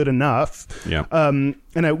of good enough. Yeah. And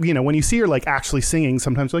I, when you see her like actually singing,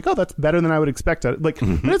 sometimes you're like, oh, that's better than I would expect. Like,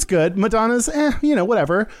 but it's good. Madonna's,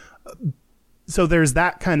 whatever. So there's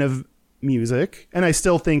that kind of music, and I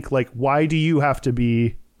still think like, why do you have to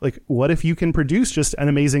be like, what if you can produce just an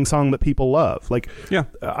amazing song that people love? Like, yeah,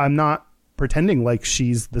 I'm not pretending like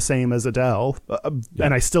she's the same as Adele,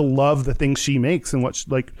 and I still love the things she makes and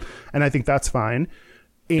and I think that's fine.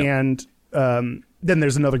 And then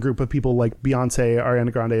there's another group of people like Beyonce,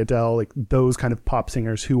 Ariana Grande, Adele, like those kind of pop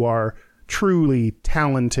singers who are truly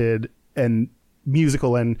talented and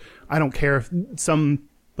musical. And I don't care if some,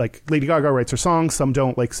 like Lady Gaga writes her songs, some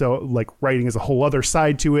don't, like, so like writing is a whole other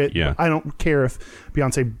side to it. Yeah. I don't care if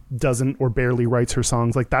Beyonce doesn't or barely writes her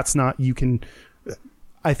songs. Like that's not,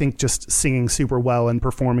 I think just singing super well and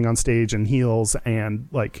performing on stage in heels and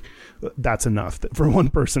like that's enough for one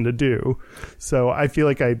person to do. So I feel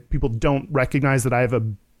like people don't recognize that I have a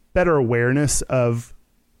better awareness of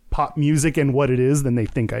pop music and what it is than they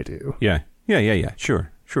think I do. Yeah.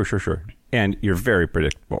 Sure. And you're very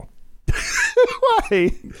predictable.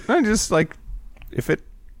 Why? I just like, if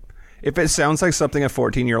If it sounds like something a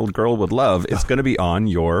 14-year-old girl would love, it's going to be on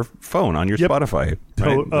your phone, on your Spotify.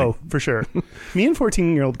 Right? Oh, for sure. Me and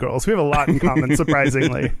 14-year-old girls, we have a lot in common,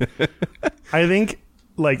 surprisingly. I think,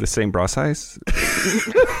 like... The same bra size?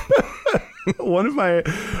 One of my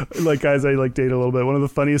guys I date a little bit. One of the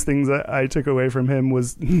funniest things that I took away from him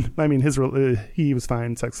was, I mean, he was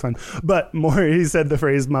fine, sex was fine, but more he said the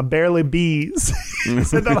phrase "my barely bees." He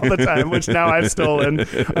said that all the time, which now I've stolen.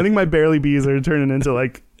 I think my barely bees are turning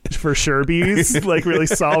into for sure bees, really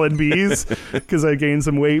solid bees, because I gained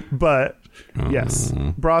some weight. But yes,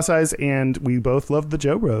 bra size, and we both love the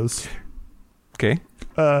Joe Bros. Okay.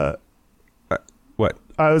 What?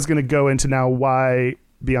 I was going to go into now why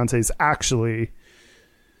Beyonce's actually,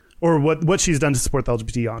 or what she's done to support the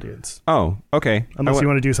LGBT audience. Oh, okay. Unless you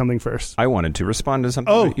want to do something first. I wanted to respond to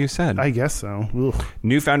something that you said. I guess so. Ugh.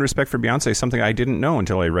 Newfound respect for Beyonce, something I didn't know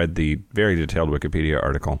until I read the very detailed Wikipedia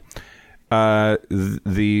article. Do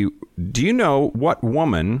you know what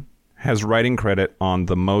woman has writing credit on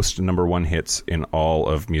the most #1 hits in all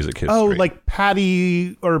of music history? Oh, like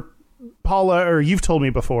Patty or Paula, or you've told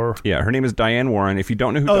me before. Yeah, her name is Diane Warren. If you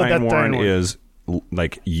don't know who Diane Warren is,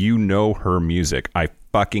 you know her music. I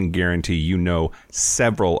fucking guarantee you know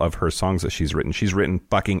several of her songs that she's written. She's written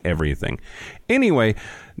fucking everything. Anyway,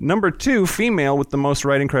 #2 female with the most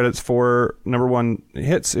writing credits for #1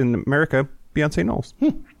 hits in America, Beyonce Knowles.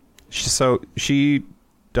 So she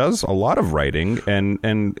does a lot of writing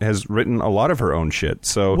and has written a lot of her own shit.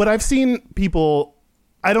 So what I've seen people,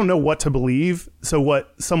 I don't know what to believe. So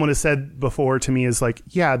what someone has said before to me is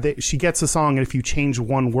she gets a song, and if you change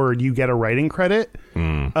one word, you get a writing credit.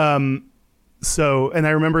 So, and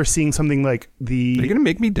I remember seeing something like Are you going to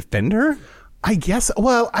make me defend her? I guess.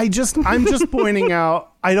 Well, I'm just pointing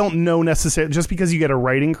out. I don't know necessarily just because you get a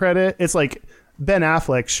writing credit. It's like Ben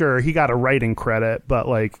Affleck. Sure, he got a writing credit, but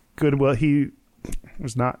Goodwill,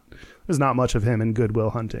 there's not much of him in Good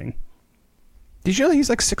Will Hunting. Did you know he's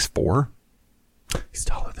 6'4"? He's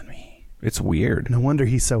taller than me. It's weird. No wonder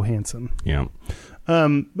he's so handsome. Yeah.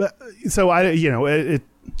 But so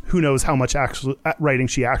who knows how much actual writing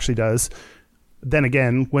she actually does. Then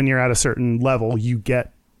again, when you're at a certain level, you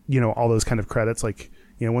get, all those kind of credits.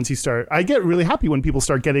 Once you start, I get really happy when people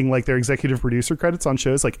start getting their executive producer credits on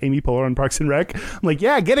shows like Amy Poehler on Parks and Rec. I'm like,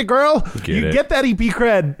 yeah, get it, girl. Get that EP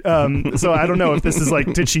cred. So I don't know if this is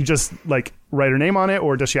did she just write her name on it,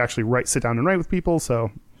 or does she actually sit down and write with people?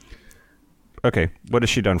 So. Okay, what has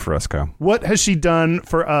she done for us, Kyle? What has she done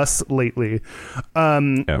for us lately?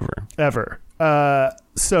 Ever.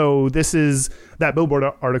 So this is that Billboard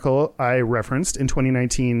article I referenced in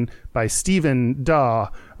 2019 by Stephen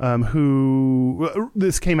Daw, who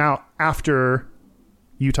this came out after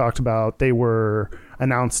you talked about. They were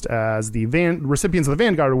announced as the recipients of the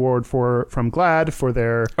Vanguard Award from GLAAD for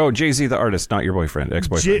their... Oh, Jay-Z the artist, not your boyfriend,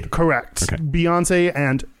 ex-boyfriend. Correct. Okay. Beyonce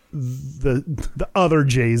and the other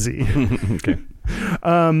Jay-Z. Okay.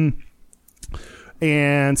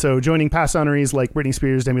 And so joining past honorees like Britney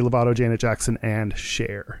Spears, Demi Lovato, Janet Jackson, and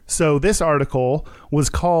Cher. So this article was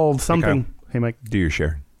called something... Hey, Mike. Do your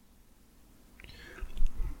share.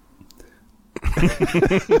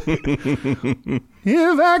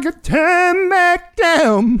 If I could turn back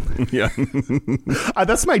down. Yeah.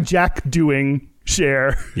 That's my Jack doing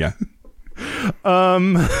Cher. Yeah.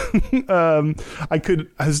 I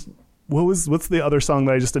could... What's the other song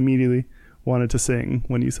that I just immediately wanted to sing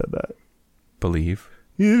when you said that? Believe.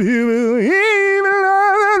 If you believe in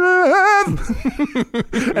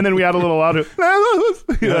love. And then we add a little louder.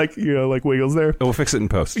 Like Wiggles there. We'll fix it in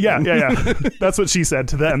post. Yeah. That's what she said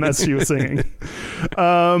to them as she was singing.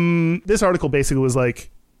 This article basically was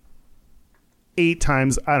 8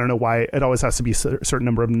 times. I don't know why it always has to be a certain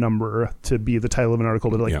number to be the title of an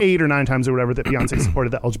article, but 8 or 9 times or whatever that Beyonce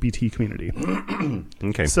supported the LGBT community.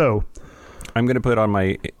 Okay. So I'm going to put on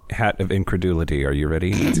my hat of incredulity. Are you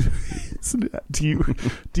ready? Do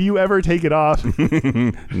you ever take it off?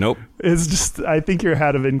 Nope. It's just, I think your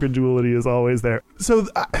hat of incredulity is always there. So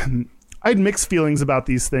I had mixed feelings about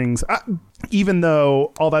these things. Even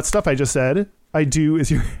though all that stuff I just said, I do.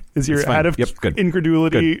 Is your hat of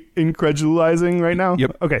incredulity incredulizing right now?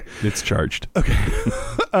 Yep. Okay. It's charged. Okay.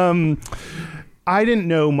 I didn't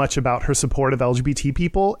know much about her support of LGBT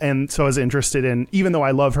people, and so I was interested in, even though I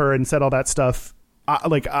love her and said all that stuff,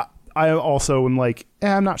 I also am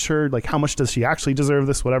I'm not sure, how much does she actually deserve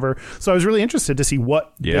this, whatever. So I was really interested to see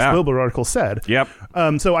what this Billboard article said. Yep.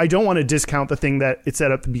 So I don't want to discount the thing that it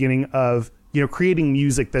said at the beginning of, creating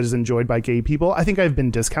music that is enjoyed by gay people. I think I've been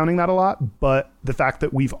discounting that a lot, but the fact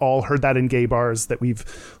that we've all heard that in gay bars, that we've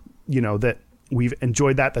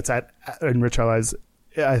enjoyed that's enriched our lives,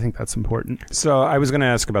 I think that's important. So I was going to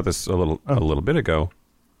ask about this a little bit ago.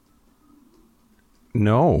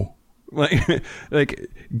 No. Like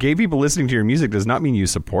gay people listening to your music does not mean you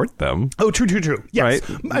support them. Oh, true. Yes.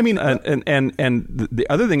 Right? I mean, and the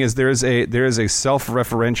other thing is there is a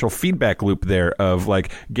self-referential feedback loop there of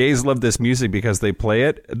like gays love this music because they play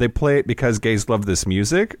it because gays love this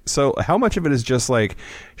music. So how much of it is just like,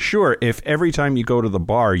 sure, if every time you go to the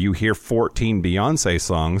bar you hear 14 Beyonce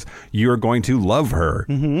songs, you're going to love her.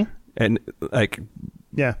 Mm-hmm. And like,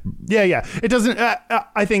 yeah. It doesn't.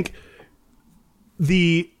 I think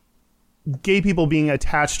the gay people being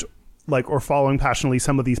attached, like, or following passionately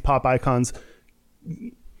some of these pop icons,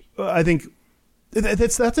 I think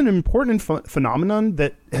that's an important phenomenon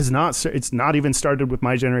that has not. It's not even started with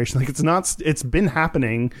my generation. Like, it's not. It's been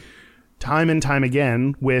happening time and time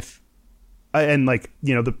again with, and like,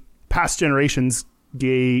 you know, the past generations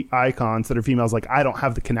gay icons that are females. Like, I don't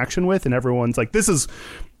have the connection with, and everyone's like, this is.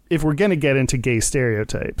 If we're gonna get into gay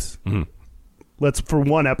stereotypes. Mm-hmm. Let's, for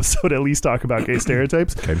one episode, at least talk about gay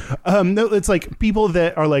stereotypes. Okay. No, it's like people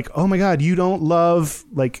that are like, oh my God, you don't love,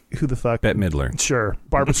 like, who the fuck? Bette Midler. Sure.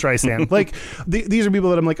 Barbra Streisand. Like, these are people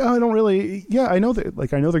that I'm like, oh, I don't really, yeah, I know that,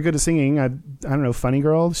 like, I know they're good at singing. I don't know, Funny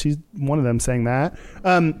Girl, she's one of them saying that.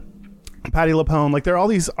 Patti LuPone, like, there are all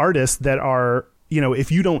these artists that are, you know,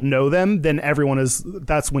 if you don't know them, then everyone is,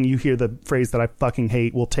 that's when you hear the phrase that I fucking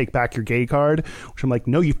hate, we'll take back your gay card, which I'm like,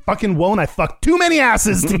 no, you fucking won't. I fucked too many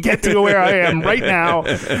asses to get to where I am right now.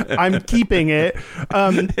 I'm keeping it.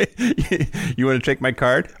 You want to take my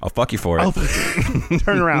card? I'll fuck you for it.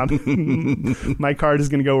 Turn around. My card is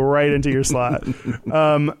going to go right into your slot.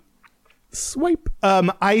 Swipe.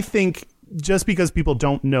 I think just because people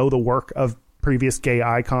don't know the work of previous gay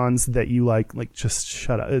icons that you like just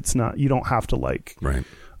shut up. It's not, you don't have to like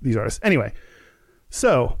these artists. Anyway,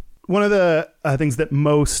 so one of the things that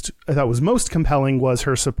I thought was most compelling was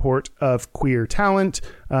her support of queer talent.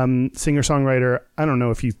 Singer-songwriter, I don't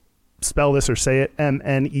know if you spell this or say it,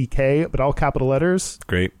 M-N-E-K, but all capital letters.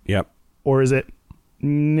 Great. Yep. Or is it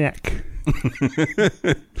Neck?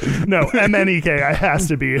 No, M-N-E-K. It has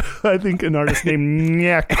to be. I think an artist named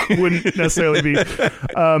Neck wouldn't necessarily be.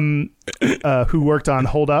 Who worked on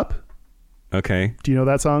Hold Up? Okay. Do you know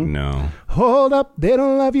that song? No. Hold up, they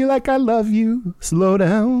don't love you like I love you. Slow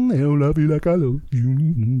down, they don't love you like I love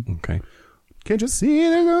you. Okay. Can't you see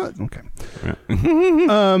they're good? Okay.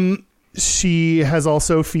 She has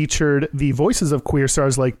also featured the voices of queer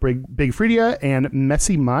stars like Big Freedia and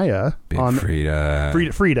Messy Maya.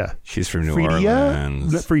 Frida. She's from New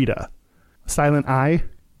Orleans. Frida. Silent I.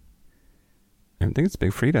 I think it's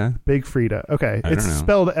Big Freedia. Big Freedia. Okay. It's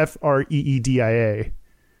spelled F-R-E-E-D-I-A.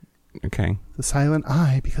 Okay. The silent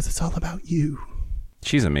I, because it's all about you.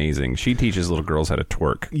 She's amazing. She teaches little girls how to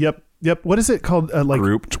twerk. Yep. What is it called?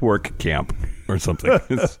 Group twerk camp or something.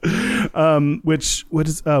 What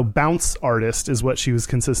is bounce artist is what she was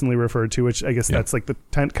consistently referred to, which I guess that's like the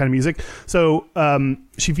kind of music. So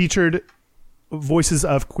she featured voices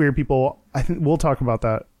of queer people. I think we'll talk about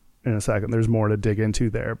that in a second. There's more to dig into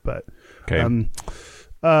there, but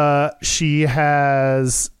she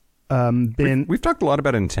has been. We've talked a lot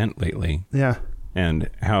about intent lately. Yeah, and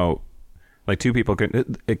how like two people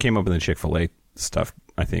can. It came up in the Chick-fil-A stuff,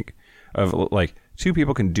 I think. Of like two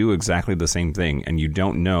people can do exactly the same thing and you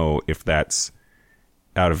don't know if that's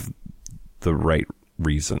out of the right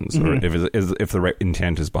reasons or if the right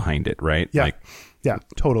intent is behind it, right? Yeah. Like, yeah,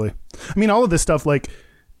 totally. I mean, all of this stuff, like,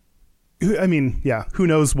 I mean, yeah, who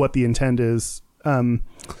knows what the intent is?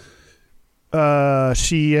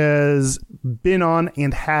 She has been on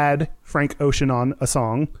and had Frank Ocean on a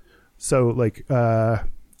song. So like,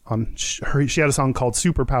 she had a song called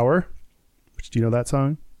Superpower. Do you know that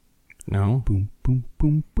song? No. Boom, boom,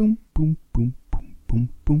 boom, boom, boom, boom, boom, boom,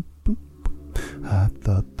 boom, boom. I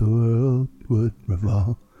thought the world would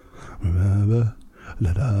revolve. Remember,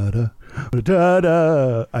 la da da, da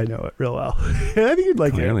da. I know it real well. I think you'd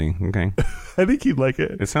like it. Really? Okay. I think you'd like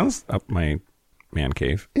it. It sounds up my man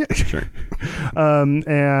cave. Yeah. Sure.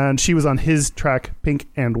 And she was on his track Pink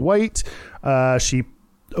and White. She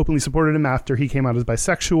openly supported him after he came out as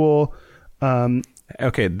bisexual.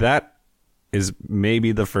 Okay, that is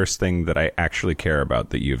maybe the first thing that I actually care about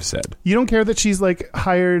that you've said. You don't care that she's like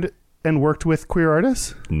hired and worked with queer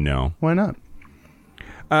artists? No. Why not?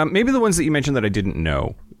 Maybe the ones that you mentioned that I didn't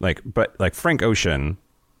know, but Frank Ocean,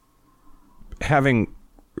 having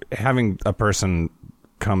a person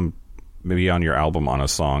come maybe on your album on a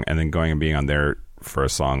song and then going and being on there for a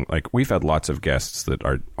song. Like, we've had lots of guests that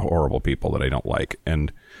are horrible people that I don't like,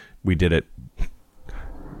 and we did it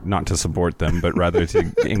not to support them, but rather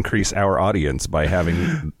to increase our audience by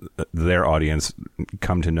having their audience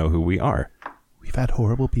come to know who we are. We've had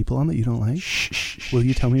horrible people on that you don't like? Will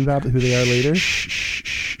you tell me about who they are later?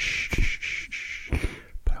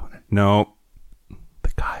 No. The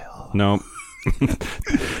Kyle. No.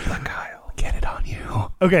 The Kyle. Get it on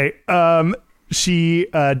you. Okay. She,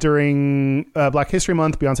 during Black History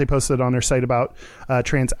Month, Beyonce posted on her site about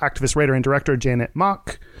trans activist, writer, and director Janet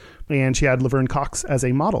Mock, and she had Laverne Cox as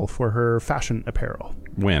a model for her fashion apparel.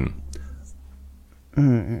 When?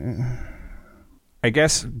 I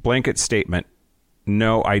guess blanket statement.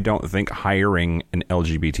 No, I don't think hiring an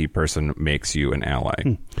LGBT person makes you an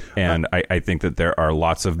ally. And I think that there are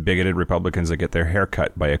lots of bigoted Republicans that get their hair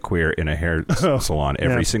cut by a queer in a hair salon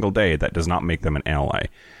every single day. That does not make them an ally.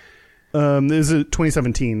 This is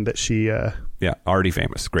 2017 that she... Yeah, already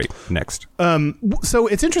famous. Great. Next. So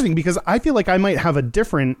it's interesting because I feel like I might have a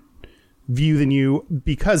different view than you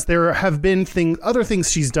because there have been other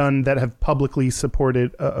things she's done that have publicly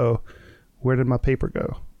supported... Where did my paper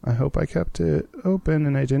go? I hope I kept it open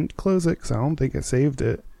and I didn't close it because I don't think I saved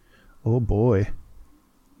it. Oh, boy.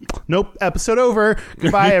 Nope. Episode over.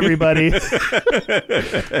 Goodbye, everybody.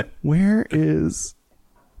 Where is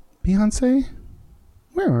Beyonce?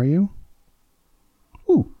 Where are you?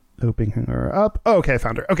 Ooh, opening her up. Oh, okay, I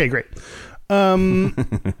found her. Okay, great. Open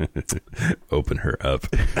her up.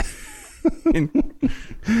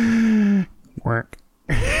 Work.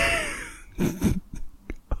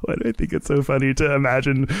 Why do I think it's so funny to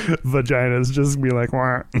imagine vaginas just be like,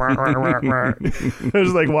 wah, wah, wah, wah, wah.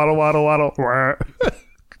 Just like waddle, waddle, waddle. Wah.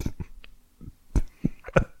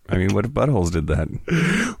 I mean, what if buttholes did that?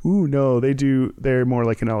 Ooh, no, they do. They're more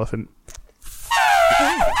like an elephant.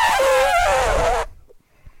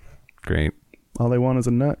 Great. All they want is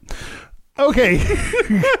a nut. Okay.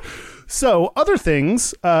 So other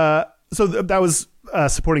things. That was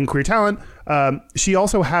supporting queer talent. She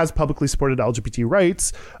also has publicly supported LGBT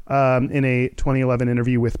rights. In a 2011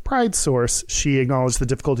 interview with Pride Source, she acknowledged the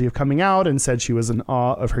difficulty of coming out and said she was in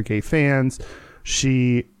awe of her gay fans.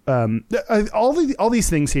 She all these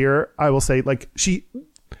things here, I will say, like she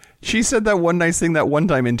said that one nice thing that one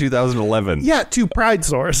time in 2011. Yeah, to Pride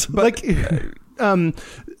Source. But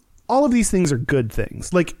all of these things are good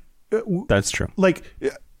things. Like that's true. Like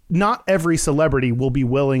not every celebrity will be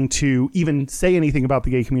willing to even say anything about the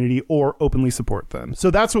gay community or openly support them.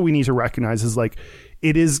 So that's what we need to recognize is like,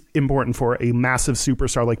 it is important for a massive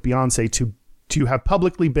superstar like Beyonce to have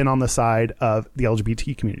publicly been on the side of the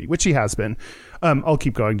LGBT community, which she has been. I'll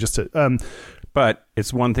keep going just to, but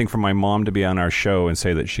it's one thing for my mom to be on our show and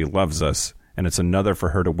say that she loves us. And it's another for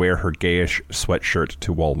her to wear her gayish sweatshirt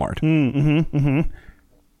to Walmart.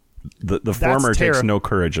 The former takes no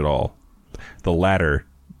courage at all. The latter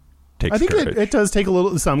takes courage. I think it does take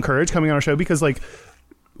some courage coming on our show because like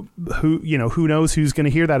who knows who's going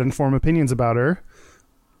to hear that and form opinions about her.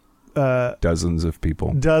 Dozens of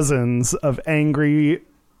people. Dozens of angry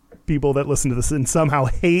people that listen to this and somehow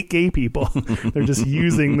hate gay people. They're just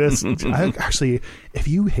using this. Actually, if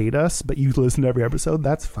you hate us, but you listen to every episode,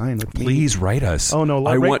 that's fine with me. Please write us. Oh, no.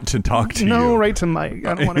 I want to talk to you. No, write to Mike.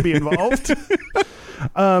 I don't want to be involved.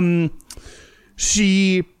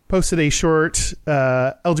 She posted a short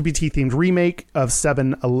LGBT-themed remake of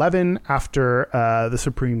 7-Eleven after the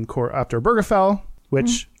Supreme Court, after Obergefell,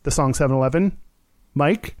 which the song 7-Eleven,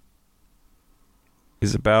 Mike,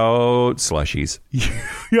 is about slushies.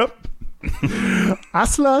 Yep. I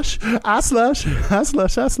slush.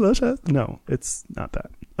 No, it's not that.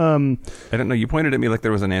 I don't know. You pointed at me like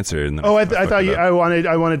there was an answer. And then I thought you. I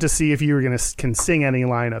wanted to see if you were can sing any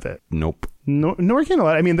line of it. Nope. No, nor can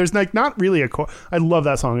I. I mean, there's like not really a. I love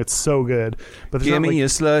that song. It's so good. But give me a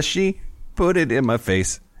slushy. Put it in my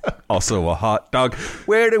face. Also a hot dog.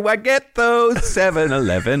 Where do I get those?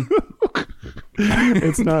 7-Eleven.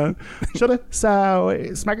 It's not. Shut it,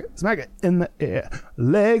 sideways, smack it in the air.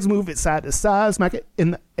 Legs move it side to side, smack it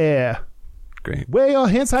in the air. Great. Way your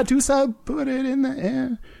hand side to side, put it in the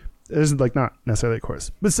air. There's like not necessarily a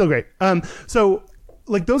chorus, but still great. So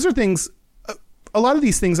like those are things. A lot of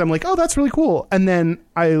these things, I'm like, oh, that's really cool. And then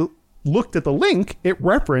I looked at the link. It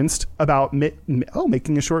referenced about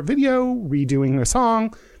making a short video, redoing a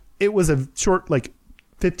song. It was a short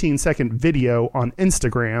 15-second video on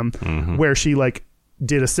Instagram where she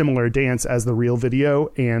did a similar dance as the real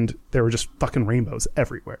video, and there were just fucking rainbows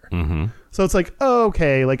everywhere. So it's like, oh,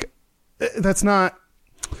 okay, that's not.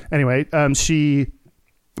 Anyway, she.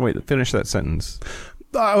 Wait, finish that sentence.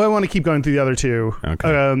 I want to keep going through the other two.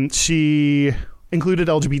 Okay. She included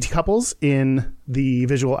LGBT couples in the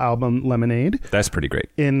visual album Lemonade. That's pretty great.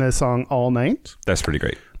 In the song All Night. That's pretty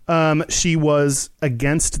great. She was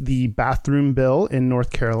against the bathroom bill in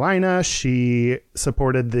North Carolina. She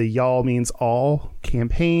supported the Y'all Means All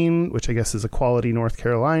campaign, which I guess is Equality North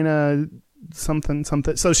Carolina, something.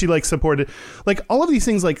 So she supported all of these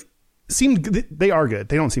things seemed, they are good.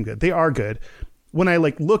 They don't seem good. They are good. When I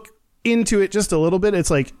look into it just a little bit,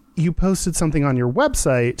 it's like you posted something on your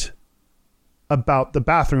website about the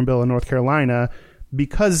bathroom bill in North Carolina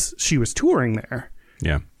because she was touring there.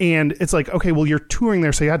 Yeah. And it's like, okay, well, you're touring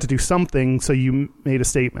there, so you had to do something, so you made a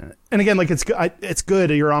statement. And again, like, it's good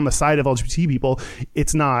you're on the side of LGBT people.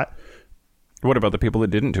 It's not. What about the people that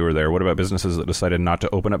didn't tour there? What about businesses that decided not to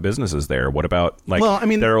open up businesses there? What about, like, well, I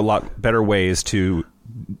mean, there are a lot better ways to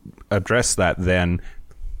address that than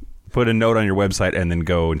put a note on your website and then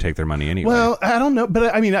go and take their money anyway. Well, I don't know.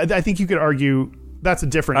 But I mean, I think you could argue that's a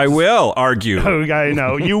different. I will argue. Oh, I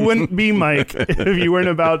know. You wouldn't be Mike if you weren't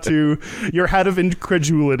about to. Your hat of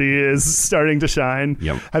incredulity is starting to shine.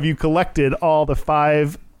 Yep. Have you collected all the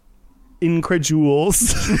 5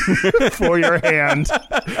 incredules for your hand?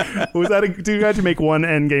 Was that do you have to make one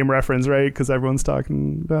Endgame reference, right? Because everyone's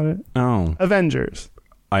talking about it. Oh. Avengers.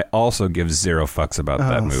 I also give 0 fucks about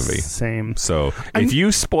that movie. Same. So if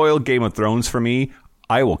you spoil Game of Thrones for me,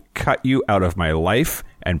 I will cut you out of my life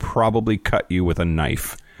and probably cut you with a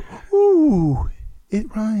knife. Ooh,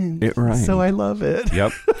 it rhymes. It rhymes. So I love it.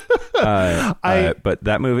 Yep. But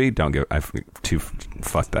that movie, don't give.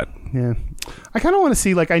 Fuck that. Yeah. I kind of want to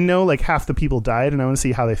see, like, I know like half the people died, and I want to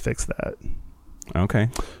see how they fix that. Okay.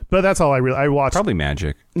 But that's all I watched. Probably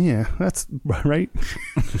magic. Yeah, that's right.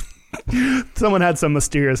 Someone had some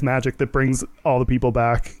mysterious magic that brings all the people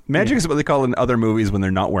back. Magic is what they call in other movies when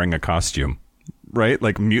they're not wearing a costume. Right?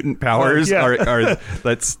 Like mutant powers are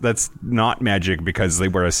that's not magic because they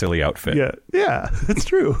wear a silly outfit. Yeah, that's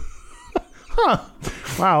true. Huh.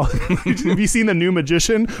 Wow. Have you seen the new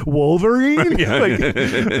magician, Wolverine? Yeah. Like,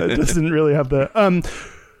 that doesn't really have the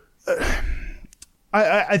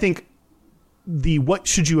I think the what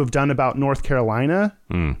should you have done about North Carolina?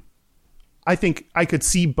 I think I could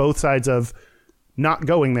see both sides of not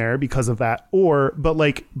going there because of that,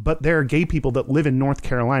 but there are gay people that live in North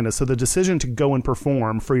Carolina, so the decision to go and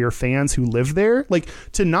perform for your fans who live there, like,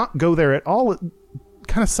 to not go there at all, it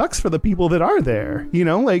kind of sucks for the people that are there, you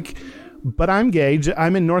know, like. But I'm gay,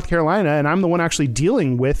 I'm in North Carolina, and I'm the one actually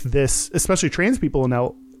dealing with this, especially trans people in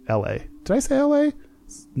LA. Did I say LA?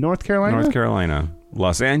 North Carolina.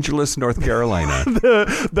 Los Angeles, North Carolina.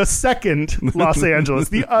 the second Los Angeles,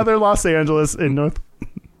 the other Los Angeles in North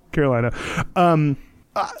Carolina.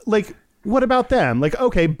 Like, what about them? Like,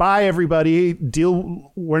 okay, bye everybody.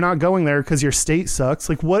 We're not going there because your state sucks.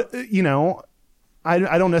 Like, what, you know, I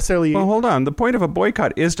don't necessarily. Well, hold on. The point of a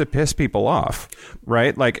boycott is to piss people off,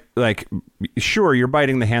 right? Like, sure, you're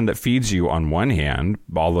biting the hand that feeds you on one hand,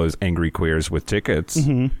 all those angry queers with tickets.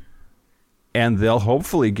 Mm-hmm. And they'll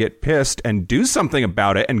hopefully get pissed and do something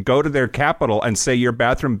about it and go to their capital and say your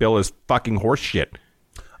bathroom bill is fucking horseshit.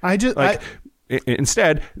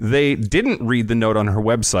 Instead, they didn't read the note on her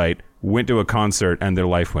website, went to a concert, and their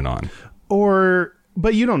life went on.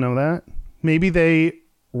 But you don't know that. Maybe they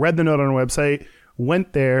read the note on her website,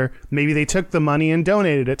 went there, maybe they took the money and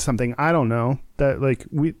donated it to something. I don't know.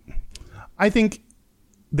 I think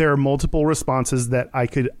there are multiple responses that I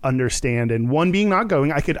could understand, and one being not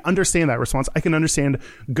going. I could understand that response. I can understand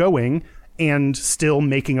going and still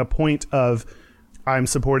making a point of I'm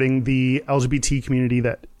supporting the LGBT community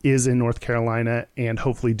that is in North Carolina and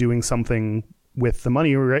hopefully doing something with the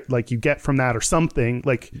money, right? Like you get from that or something.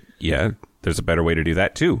 Like, yeah, there's a better way to do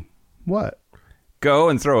that too. What? Go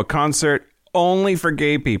and throw a concert only for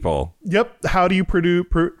gay people. Yep. How do you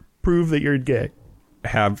prove that you're gay?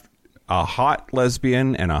 Have a hot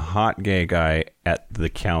lesbian and a hot gay guy at the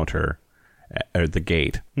counter or the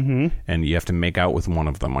gate, and you have to make out with one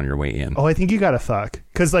of them on your way in. Oh, I think you gotta fuck,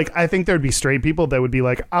 because like I think there'd be straight people that would be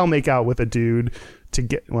like, I'll make out with a dude to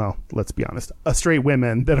get. Well, let's be honest, straight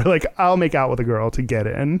women that are like, I'll make out with a girl to get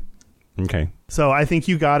in. Okay. So I think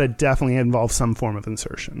you gotta definitely involve some form of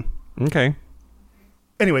insertion. Okay.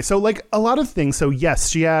 Anyway, so like a lot of things. So yes,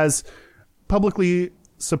 she has publicly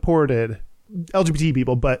supported LGBT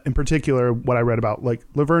people, but in particular, what I read about, like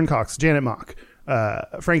Laverne Cox, Janet Mock,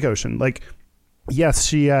 Frank Ocean, like, yes,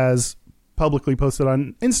 she has publicly posted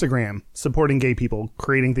on Instagram supporting gay people,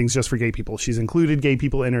 creating things just for gay people. She's included gay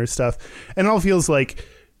people in her stuff, and it all feels like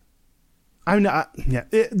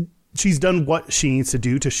she's done what she needs to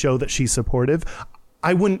do to show that she's supportive.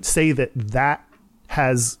 I wouldn't say that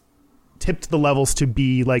has tipped the levels to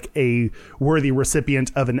be like a worthy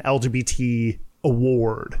recipient of an LGBT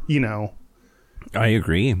award, you know. I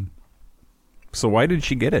agree. So why did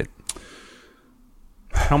she get it?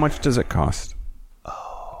 How much does it cost?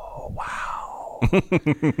 Oh, wow.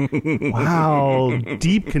 Wow.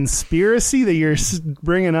 Deep conspiracy that you're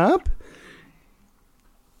bringing up?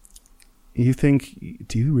 Do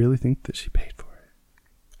you really think that she paid for it?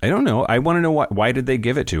 I don't know. I want to know why did they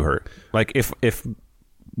give it to her? Like if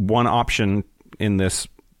one option in this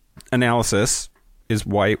analysis is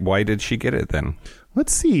why did she get it then?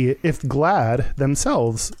 Let's see if GLAAD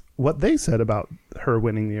themselves, what they said about her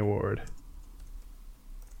winning the award.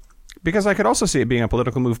 Because I could also see it being a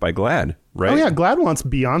political move by GLAAD, right? Oh yeah, GLAAD wants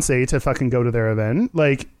Beyonce to fucking go to their event.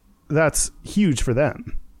 Like, that's huge for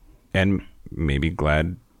them. And maybe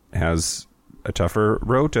GLAAD has a tougher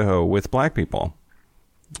road to hoe with black people.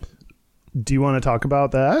 Do you want to talk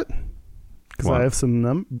about that? Because I have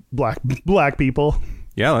some black people.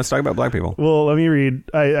 Yeah, let's talk about black people. Well, let me read.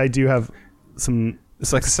 I do have some.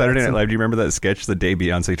 It's like Saturday Night Live. Do you remember that sketch, The Day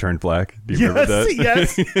Beyonce Turned Black? Do you remember that?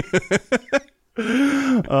 Yes.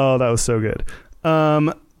 Oh, that was so good.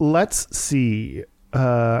 Let's see.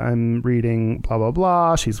 I'm reading blah, blah,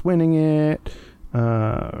 blah. She's winning it.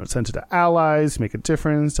 Sent it to allies, make a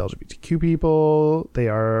difference to LGBTQ people. They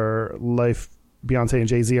are Beyonce and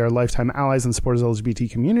Jay-Z are lifetime allies and supporters of the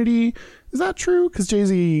LGBT community. Is that true? Because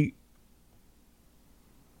Jay-Z...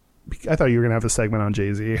 I thought you were going to have a segment on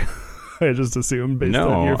Jay-Z. I just assumed based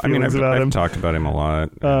on your feelings about him. I've talked about him a lot.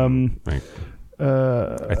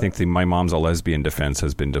 I think my mom's a lesbian defense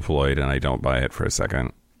has been deployed, and I don't buy it for a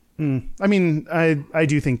second. I mean, I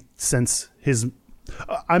do think since his...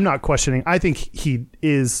 I'm not questioning. I think he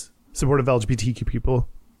is supportive of LGBTQ people,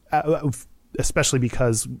 especially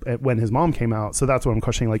because when his mom came out. So that's what I'm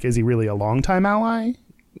questioning. Like, is he really a longtime ally,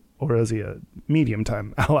 or is he a medium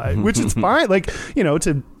time ally? Which is fine. Like, you know,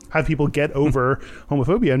 to have people get over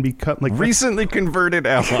homophobia and become like recently converted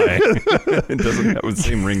ally. It doesn't have the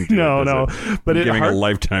same ring to it. No. But it giving a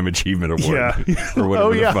lifetime achievement award. Yeah. Or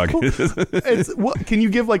whatever the fuck it is. It's, what, can you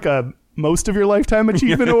give like a most of your lifetime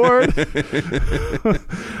achievement award?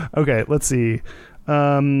 Okay, let's see.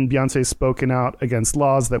 Beyonce's spoken out against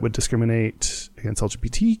laws that would discriminate against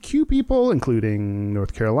LGBTQ people, including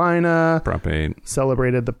North Carolina. Prop 8.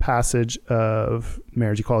 Celebrated the passage of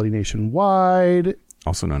marriage equality nationwide.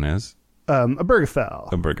 Also known as? Obergefell.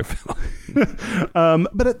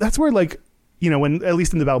 But that's where, like, you know, when, at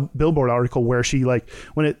least in the Billboard article, where she, like,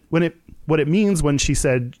 what it means when she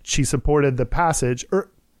said she supported the passage, or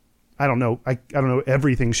I don't know. I don't know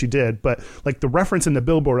everything she did, but like the reference in the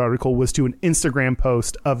Billboard article was to an Instagram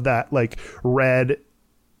post of that like red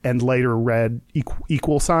and later red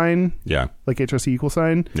equal sign. Yeah. Like HRC equal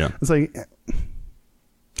sign. Yeah. It's like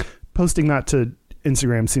posting that to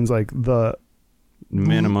Instagram seems like the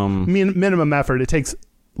minimum effort. It takes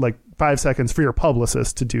like 5 seconds for your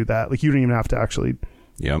publicist to do that. Like you don't even have to actually.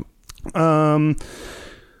 Yep.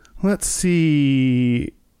 Let's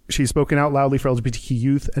see. She's spoken out loudly for LGBTQ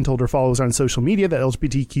youth and told her followers on social media that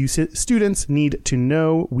LGBTQ students need to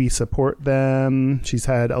know we support them. She's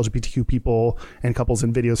had LGBTQ people and couples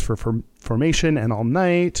in videos for Formation and All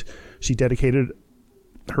Night. She dedicated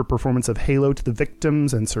her performance of Halo to the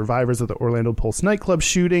victims and survivors of the Orlando Pulse nightclub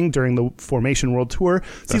shooting during the Formation World Tour.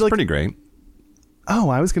 That's pretty great. Oh,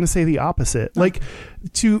 I was going to say the opposite. Like,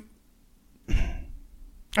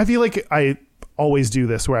 I feel like I always do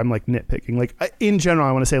this where I'm like nitpicking. Like in general,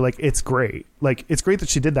 I want to say like it's great. Like it's great that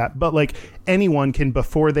she did that, but like anyone can,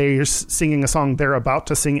 before they're singing a song they're about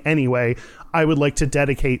to sing anyway, I would like to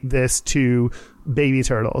dedicate this to baby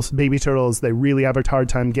turtles. Baby turtles, they really have a hard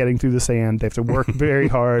time getting through the sand. They have to work very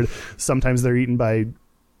hard. Sometimes they're eaten by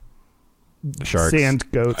sharks,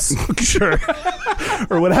 sand goats, sure,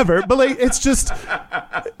 or whatever. But like it's just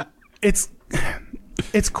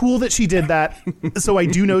it's cool that she did that. So I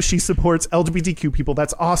do know she supports LGBTQ people.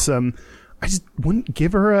 That's awesome. I just wouldn't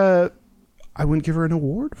give her an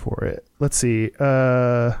award for it. Let's see.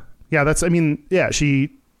 She,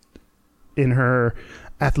 in her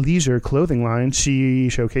athleisure clothing line, she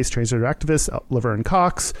showcased transgender activist Laverne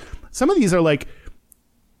Cox. Some of these are like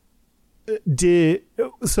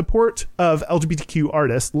support of LGBTQ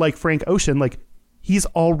artists like Frank Ocean. Like he's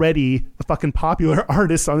already a fucking popular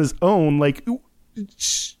artist on his own. Like,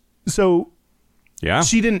 so yeah,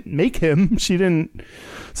 she didn't make him. She didn't.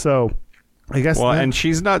 So I guess. Well, and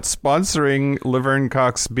she's not sponsoring Laverne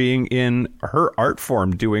Cox being in her art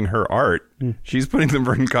form doing her art. She's putting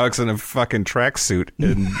Laverne Cox in a fucking tracksuit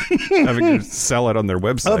and having her sell it on their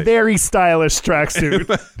website. A very stylish tracksuit,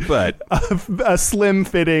 but a slim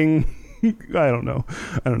fitting. I don't know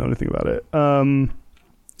anything about it. I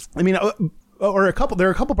mean, or there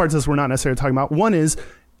are a couple parts of this we're not necessarily talking about. One is,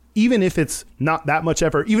 even if it's not that much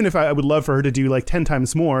effort, even if I would love for her to do like 10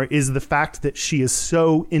 times more, is the fact that she is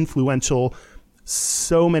so influential.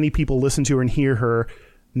 So many people listen to her and hear her.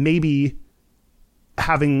 Maybe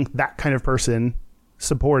having that kind of person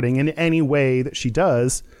supporting in any way that she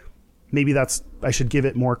does, maybe I should give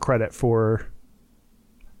it more credit for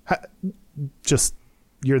just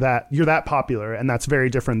you're that popular. And that's very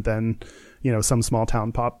different than, you know, some small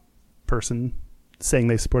town pop person saying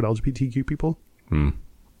they support LGBTQ people. Hmm.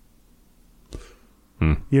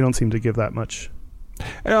 You don't seem to give that much.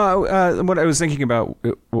 What I was thinking about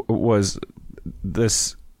was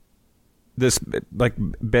this like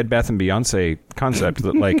Bed Bath and Beyonce concept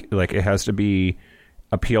that like it has to be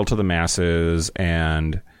appeal to the masses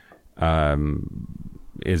and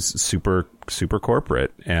is super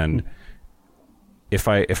corporate. And if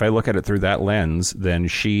I look at it through that lens, then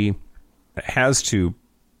she has to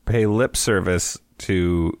pay lip service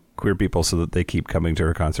to queer people so that they keep coming to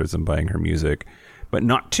her concerts and buying her music, but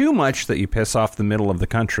not too much that you piss off the middle of the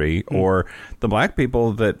country or the black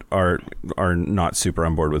people that are not super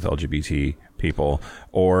on board with LGBT people,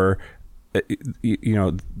 or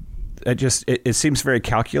it seems very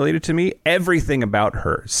calculated to me. Everything about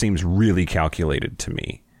her seems really calculated to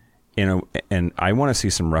me. And I want to see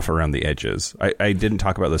some rough around the edges. I didn't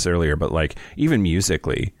talk about this earlier, but like even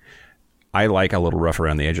musically, I like a little rough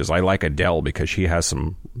around the edges. I like Adele because she has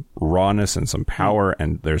some rawness and some power,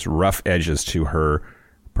 and there's rough edges to her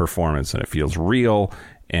performance, and it feels real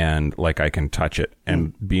and like I can touch it.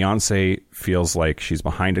 And Beyonce feels like she's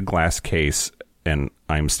behind a glass case and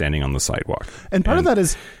I'm standing on the sidewalk. And part of that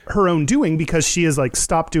is her own doing, because she has like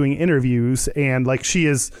stopped doing interviews, and like she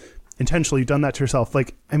has intentionally done that to herself.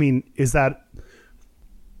 Like, I mean, is that,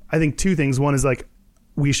 I think two things. One is like,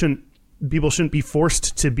 people shouldn't be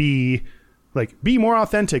forced to be more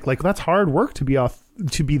authentic. Like, that's hard work to be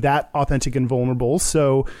that authentic and vulnerable.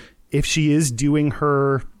 So if she is doing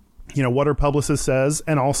her, what her publicist says,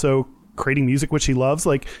 and also creating music which she loves,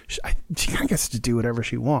 like she kind of gets to do whatever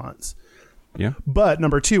she wants. Yeah. But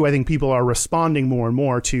number two, I think people are responding more and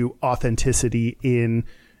more to authenticity in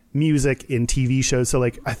music, in TV shows. So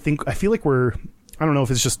like, I feel like I don't know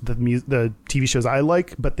if it's just the TV shows I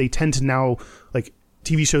like, but they tend to now like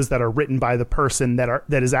TV shows that are written by the person that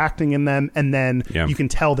is acting in them, and then you can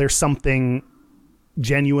tell there's something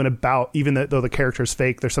genuine about, even though the character's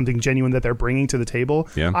fake, there's something genuine that they're bringing to the table.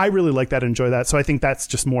 Yeah. I really like that, enjoy that. So I think that's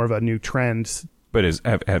just more of a new trend. But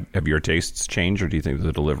have your tastes changed, or do you think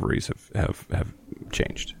the deliveries have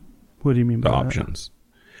changed? What do you mean by the options?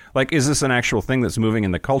 Like, is this an actual thing that's moving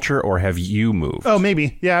in the culture, or have you moved? Oh,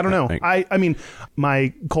 maybe. Yeah, I don't know. I mean,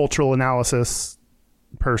 my cultural analysis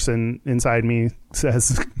person inside me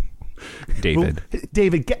says,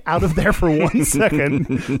 David, get out of there for 1 second.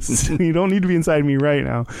 You don't need to be inside me right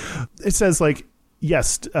now. It says like,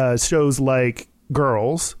 yes, shows like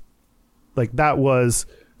Girls, like that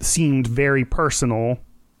seemed very personal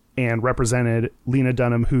and represented Lena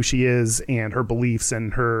Dunham, who she is, and her beliefs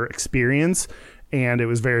and her experience. And it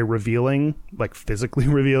was very revealing, like physically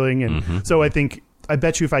revealing. And so I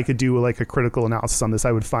bet you if I could do like a critical analysis on this,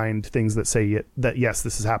 I would find things that say that, yes,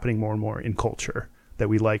 this is happening more and more in culture, that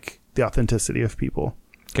we like the authenticity of people.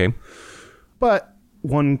 Okay. But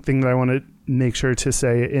one thing that I want to make sure to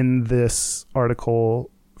say in this article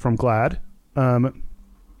from GLAAD,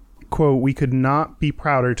 quote, "We could not be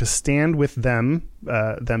prouder to stand with them,"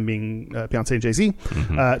 them being Beyonce and Jay-Z,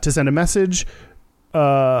 to send a message, be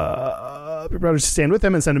prouder to stand with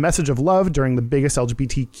them and send a message of love during the biggest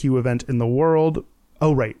LGBTQ event in the world.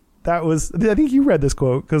 Oh, right. I think you read this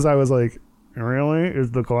quote, because I was like, really?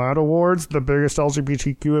 Is the GLAAD Awards the biggest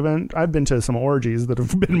LGBTQ event? I've been to some orgies that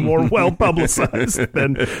have been more well publicized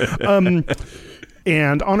than...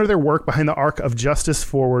 and honor their work behind the arc of justice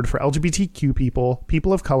forward for LGBTQ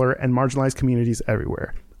people of color, and marginalized communities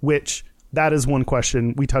everywhere. Which, that is one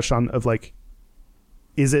question we touched on of like,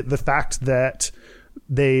 is it the fact that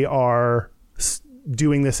they are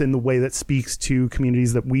doing this in the way that speaks to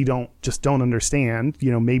communities that we don't understand?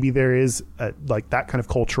 Maybe there is like that kind of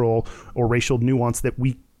cultural or racial nuance that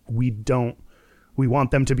we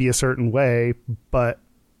want them to be a certain way, but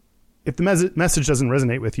if the message doesn't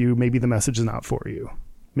resonate with you, maybe the message is not for you.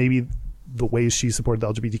 Maybe the ways she supported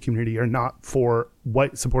the LGBT community are not for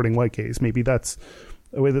supporting white gays. Maybe that's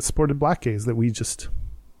a way that supported black gays that we just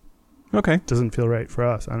doesn't feel right for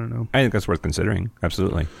us. I don't know. I think that's worth considering.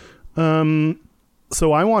 Absolutely.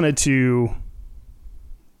 So I wanted to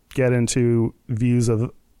get into views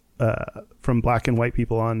of from black and white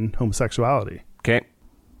people on homosexuality. Okay.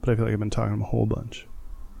 But I feel like I've been talking a whole bunch.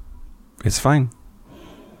 It's fine.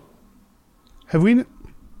 Have we?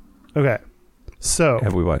 Okay. So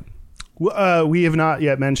have we what? We have not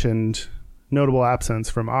yet mentioned notable absence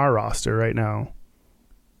from our roster right now.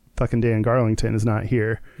 Fucking Dan Garlington is not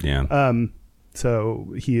here. Yeah.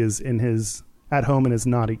 So he is at home in his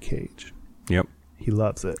naughty cage. Yep. He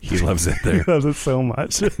loves it. He loves it there. He loves it so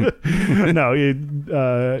much. No,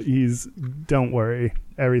 he's. Don't worry,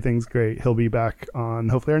 everything's great. He'll be back on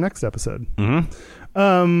hopefully our next episode.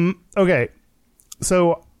 Mm-hmm. Okay,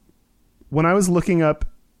 so when I was looking up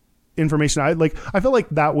information. I feel like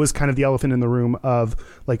that was kind of the elephant in the room of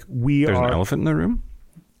like, There's an elephant in the room?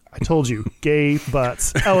 I told you, gay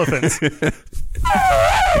butts, elephants.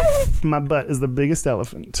 My butt is the biggest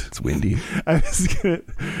elephant. It's windy.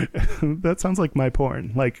 That sounds like my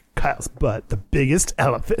porn. Like Kyle's butt, the biggest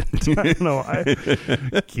elephant. I don't know why.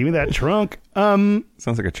 Give me that trunk. Sounds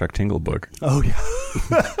like a Chuck Tingle book. Oh yeah,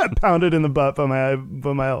 pounded in the butt by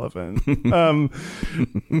my elephant.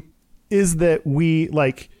 Is that we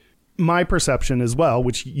like my perception as well,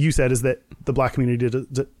 which you said is that the Black community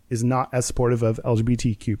is not as supportive of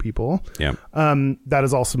LGBTQ people. Yeah. That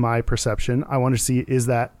is also my perception. I want to see, is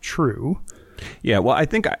that true? Yeah. Well, I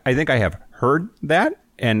think I have heard that,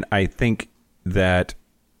 and I think that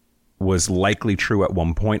was likely true at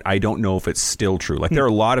one point. I don't know if it's still true. Like there are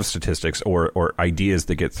a lot of statistics or ideas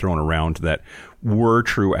that get thrown around that were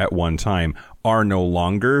true at one time are no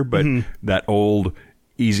longer, but that old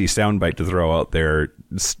easy soundbite to throw out there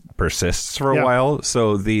persists for a while.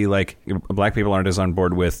 So the like Black people aren't as on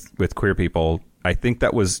board with queer people. I think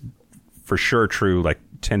that was for sure true like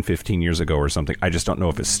 10, 15 years ago or something. I just don't know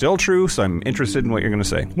if it's still true. So I'm interested in what you're going to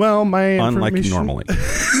say. Well, my unlike normally.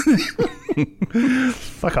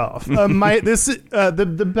 Fuck off.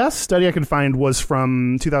 The best study I could find was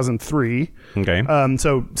from 2003. Okay.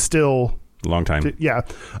 So still long time. Yeah.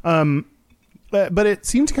 But it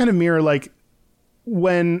seemed to kind of mirror like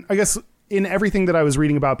when I guess in everything that I was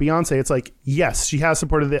reading about Beyonce, it's like, yes, she has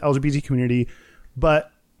supported the LGBT community,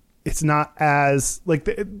 but it's not as like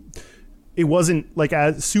it wasn't like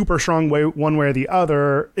as super strong way one way or the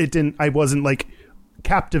other. I wasn't like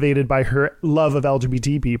captivated by her love of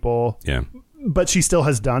LGBT people. Yeah. But she still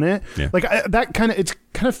has done it. Yeah. Like it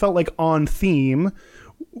kind of felt like on theme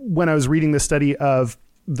when I was reading the study of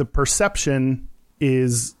the perception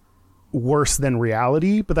is worse than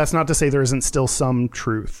reality, but that's not to say there isn't still some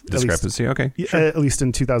truth. Discrepancy. Okay. Sure. At least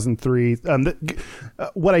in 2003.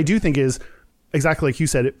 What I do think is exactly like you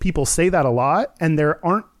said, people say that a lot and there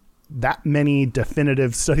aren't that many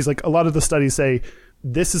definitive studies. Like a lot of the studies say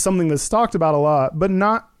this is something that's talked about a lot, but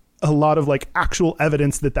not a lot of like actual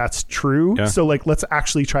evidence that that's true. Yeah. So like, let's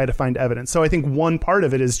actually try to find evidence. So I think one part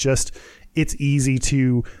of it is just, it's easy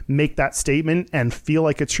to make that statement and feel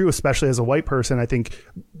like it's true, especially as a white person. I think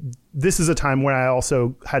this is a time where I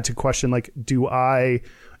also had to question, like, do I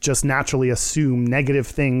just naturally assume negative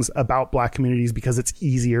things about Black communities because it's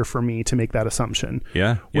easier for me to make that assumption?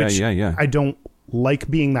 Yeah. Yeah. I don't like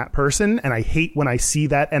being that person. And I hate when I see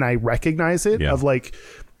that and I recognize it of like,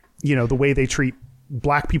 you know, the way they treat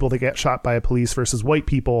Black people that get shot by a police versus white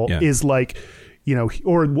people is like, you know,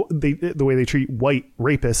 or the way they treat white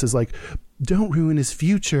rapists is like, don't ruin his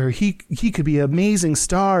future. He could be an amazing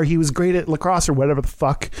star. He was great at lacrosse or whatever the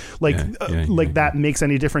fuck. Like, that makes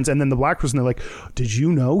any difference. And then the Black person, they're like, did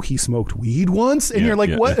you know he smoked weed once? And you're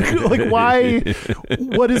like, what? Like, why?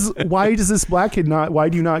 Why does this Black kid why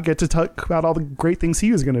do you not get to talk about all the great things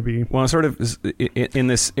he was going to be? Well, sort of in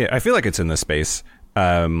this, I feel like it's in this space.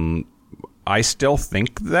 I still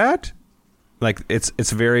think that. Like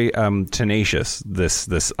it's very tenacious,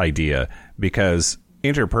 this idea, because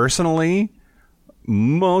interpersonally,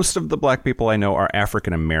 most of the Black people I know are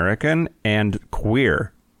African American and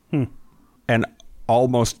queer. And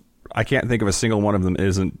almost, I can't think of a single one of them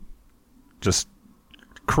isn't just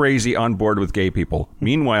crazy on board with gay people.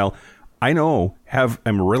 Meanwhile, I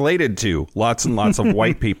am related to lots and lots of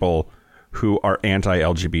white people who are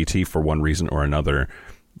anti-LGBT for one reason or another,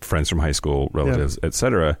 friends from high school, relatives,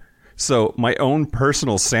 etc. So my own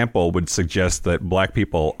personal sample would suggest that Black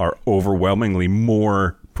people are overwhelmingly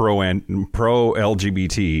more pro-LGBT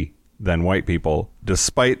than white people.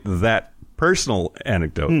 Despite that personal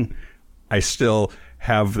anecdote, I still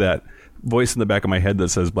have that voice in the back of my head that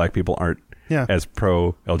says Black people aren't as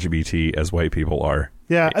pro-LGBT as white people are.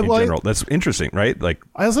 Yeah, in general. That's interesting, right? Like,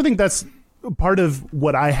 I also think that's part of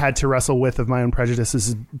what I had to wrestle with of my own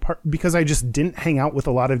prejudices, because I just didn't have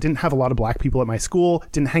a lot of Black people at my school,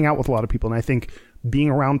 didn't hang out with a lot of people. And I think being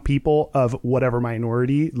around people of whatever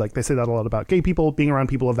minority, like they say that a lot about gay people, being around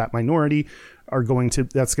people of that minority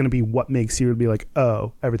that's going to be what makes you be like,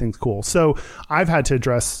 oh, everything's cool. So I've had to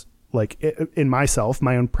address like in myself,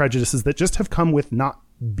 my own prejudices that just have come with not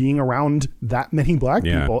being around that many Black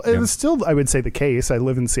people. And it's still, I would say, the case. I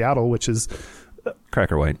live in Seattle, which is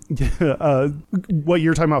cracker white. What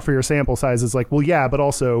you're talking about for your sample size is like, well, yeah, but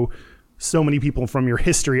also so many people from your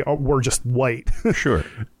history were just white. Sure.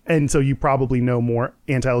 And so you probably know more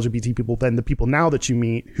anti-LGBT people than the people now that you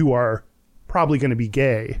meet who are probably going to be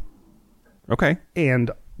gay. Okay.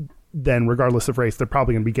 And then regardless of race, they're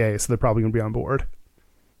probably going to be gay. So they're probably going to be on board.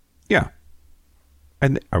 Yeah.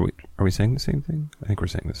 And are we saying the same thing? I think we're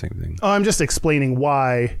saying the same thing. Oh, I'm just explaining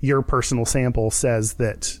why your personal sample says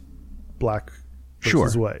that black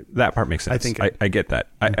versus white. That part makes sense. I get that.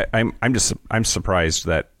 I'm surprised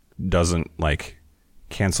that doesn't like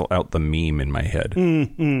cancel out the meme in my head.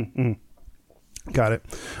 Got it.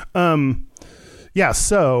 Yeah.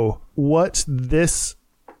 So what this?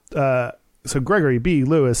 So Gregory B.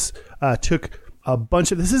 Lewis took a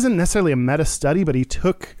bunch of. This isn't necessarily a meta study, but he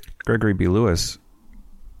took Gregory B. Lewis.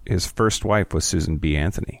 His first wife was Susan B.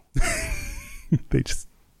 Anthony. They just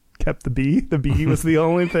kept the B. The B was the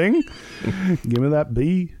only thing. Give me that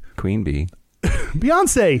B. Queen Bee.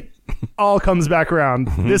 Beyonce. All comes back around.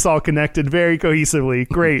 This all connected very cohesively.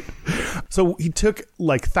 Great. So he took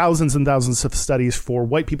like thousands and thousands of studies for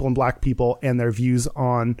white people and black people and their views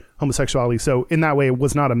on homosexuality. So in that way, it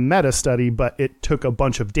was not a meta study, but it took a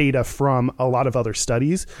bunch of data from a lot of other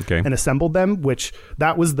studies and assembled them, which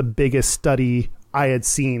that was the biggest study I had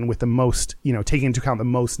seen with the most, taking into account the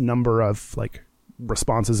most number of like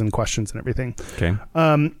responses and questions and everything. Okay.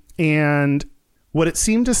 And what it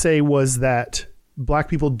seemed to say was that black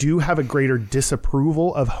people do have a greater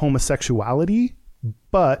disapproval of homosexuality,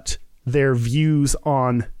 but their views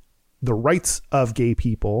on the rights of gay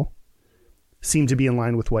people seem to be in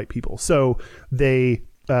line with white people. So they,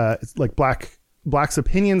 like blacks'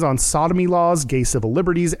 opinions on sodomy laws, gay civil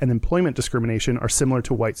liberties, and employment discrimination are similar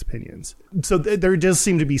to whites' opinions. So there does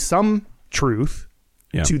seem to be some truth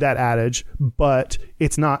to that adage, but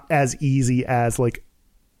it's not as easy as like,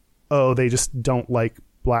 oh, they just don't like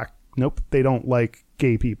black. Nope, they don't like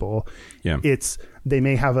gay people. Yeah. They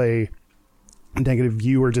may have a negative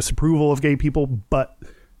view or disapproval of gay people, but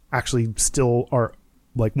actually still are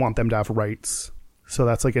like want them to have rights. So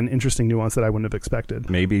that's like an interesting nuance that I wouldn't have expected.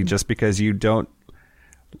 Maybe just because you don't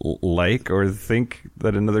like or think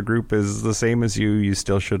that another group is the same as you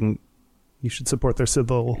still shouldn't. You should support their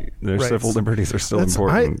civil rights. Civil liberties are still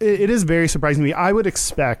important. It is very surprising to me. I would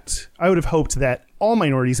have hoped that all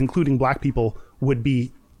minorities, including black people, would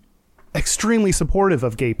be extremely supportive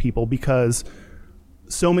of gay people because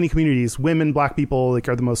so many communities, women, black people, like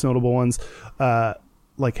are the most notable ones,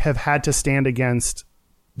 like have had to stand against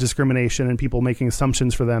discrimination and people making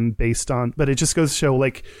assumptions for them based on, but it just goes to show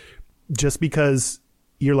like, just because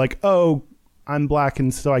you're like, oh, I'm black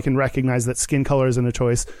and so I can recognize that skin color isn't a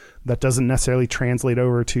choice, that doesn't necessarily translate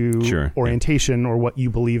over to orientation or what you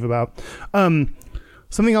believe about.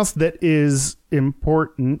 Something else that is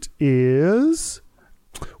important is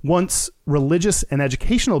once religious and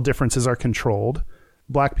educational differences are controlled,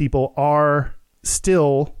 black people are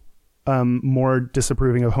still more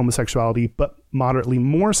disapproving of homosexuality, but moderately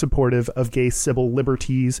more supportive of gay civil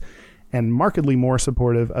liberties and markedly more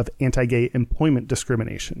supportive of anti-gay employment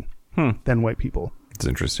discrimination than white people. It's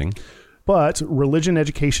interesting. But religion,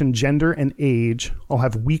 education, gender, and age all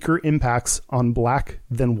have weaker impacts on black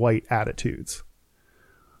than white attitudes.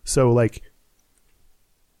 So like,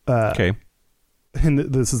 okay. And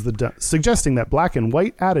this is suggesting that black and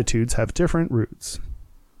white attitudes have different roots.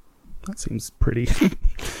 That seems pretty.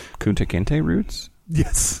 Kunta Kinte roots?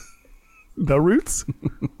 Yes. The roots?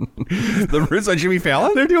 The roots on Jimmy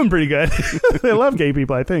Fallon? They're doing pretty good. They love gay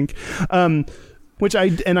people, I think.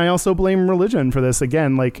 I also blame religion for this.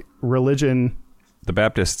 Again, like religion. The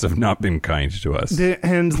Baptists have not been kind to us.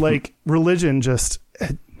 And like religion just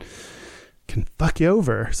can fuck you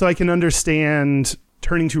over. So I can understand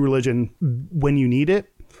turning to religion when you need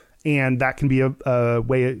it. And that can be a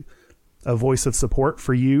voice of support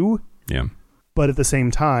for you. Yeah. But at the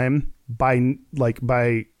same time,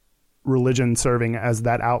 by religion serving as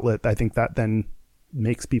that outlet, I think that then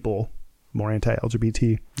makes people more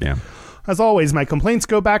anti-LGBT. Yeah. As always, my complaints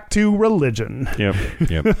go back to religion. Yep.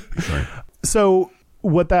 Sorry. So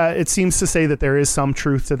it seems to say that there is some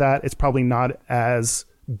truth to that. It's probably not as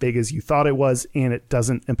big as you thought it was, and it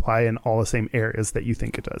doesn't imply in all the same areas that you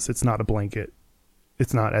think it does. It's not a blanket.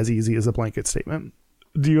 It's not as easy as a blanket statement.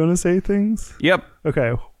 Do you want to say things? Yep.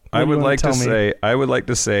 Okay. I would like to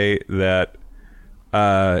say that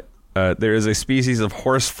there is a species of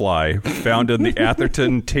horsefly found in the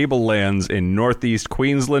Atherton tablelands in northeast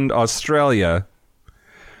Queensland, Australia,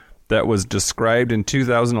 that was described in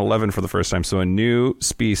 2011 for the first time. So a new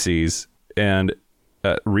species, and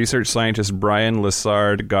research scientist Brian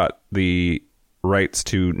Lessard got the rights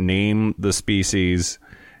to name the species,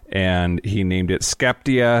 and he named it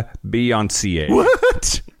Skeptia beyonce.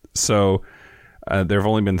 What? So there have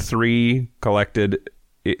only been 3 collected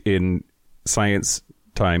in science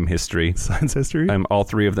time history. Science history? All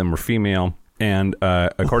 3 of them were female. And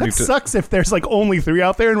according that to... sucks if there's like only 3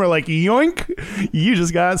 out there and we're like, yoink, you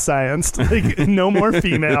just got scienced. Like no more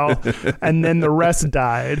female. And then the rest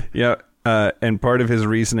died. Yeah. And part of his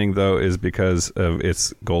reasoning, though, is because of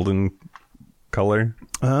its golden color.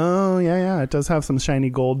 Oh, yeah. It does have some shiny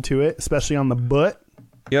gold to it, especially on the butt.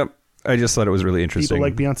 Yep. I just thought it was really interesting. People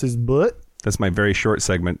like Beyonce's butt. That's my very short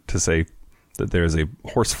segment to say that there is a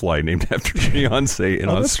horsefly named after Beyonce in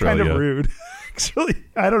Australia. That's kind of rude. Actually,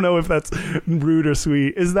 I don't know if that's rude or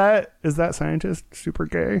sweet. Is that scientist super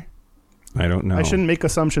gay? I don't know. I shouldn't make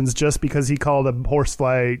assumptions just because he called a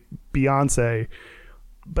horsefly Beyonce,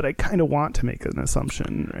 but I kind of want to make an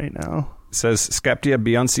assumption right now. It says Scaptia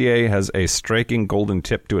beyonceae has a striking golden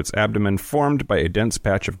tip to its abdomen formed by a dense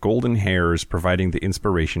patch of golden hairs, providing the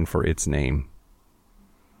inspiration for its name.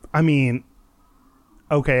 I mean,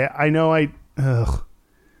 okay, I know I'm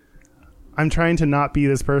trying to not be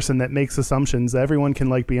this person that makes assumptions. Everyone can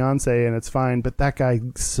like Beyonce and it's fine, but that guy's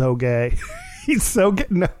so gay. He's so gay.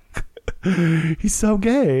 No. He's so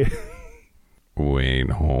gay. Wait,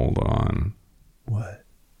 hold on. What?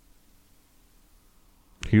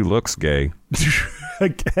 He looks gay.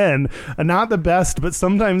 Again, not the best, but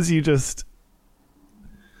sometimes you just...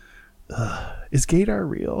 is gaydar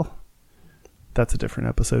real? That's a different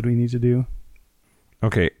episode we need to do.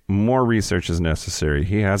 Okay, more research is necessary.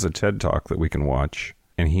 He has a TED Talk that we can watch,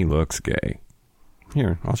 and he looks gay.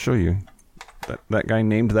 Here, I'll show you. That guy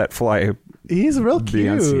named that fly He's real cute.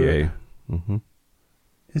 Beyonce. Mm-hmm.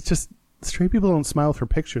 It's just, straight people don't smile for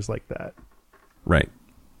pictures like that. Right.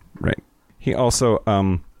 He also,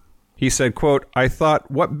 he said, quote, I thought,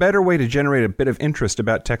 what better way to generate a bit of interest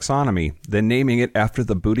about taxonomy than naming it after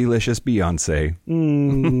the bootylicious Beyonce?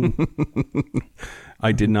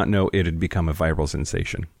 I did not know it had become a viral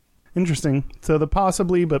sensation. Interesting. So the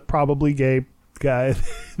possibly but probably gay guy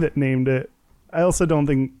that named it. I also don't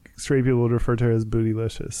think straight people would refer to her as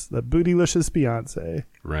bootylicious. The bootylicious Beyonce.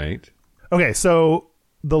 Right. Okay, so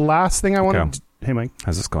the last thing I want to... Hey, Mike.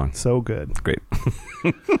 How's this going? So good. Great.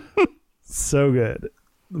 So good.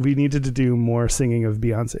 We needed to do more singing of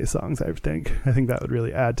Beyonce songs, I think. I think that would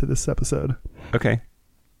really add to this episode. Okay.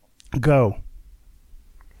 Go.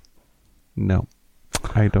 No.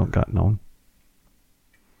 I don't got no.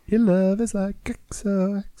 Your love is like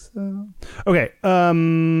XOXO. Okay.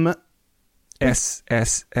 S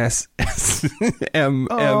S S S M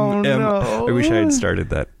Oh, M M. no. I wish I had started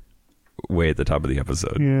that way at the top of the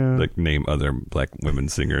episode. Yeah. Like name other black women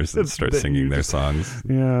singers and start That singing you their just- songs.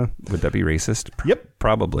 Yeah. Would that be racist? Yep.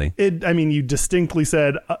 Probably. I mean, you distinctly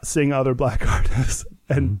said sing other black artists.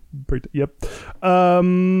 And yep.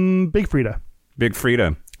 Big Frida. Big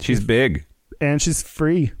Frida. She's big. And she's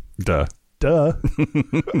free. Duh.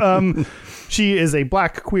 She is a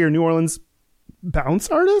black queer New Orleans bounce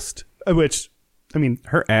artist, which, I mean,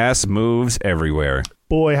 Her ass moves everywhere.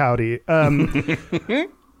 boy howdy.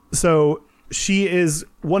 So she is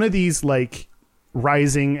one of these like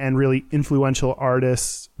rising and really influential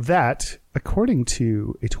artists that, according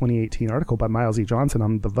to a 2018 article by Miles E. Johnson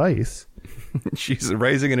on The Vice, She's a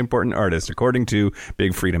rising and important artist, according to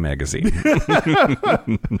Big Frida magazine.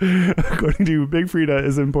 according to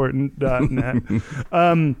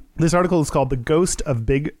bigfrida.important.net. This article is called The Ghost of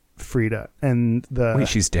Big Frida. And Wait,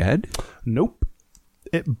 she's dead? Nope.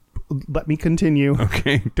 Let me continue.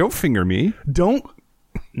 Okay. Don't finger me. Don't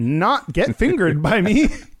not get fingered by me.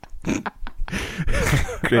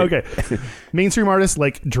 Great. Okay. Mainstream artists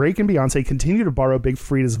like Drake and Beyonce continue to borrow Big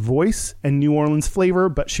Frida's voice and New Orleans flavor,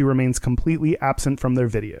 but she remains completely absent from their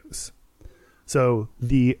videos. So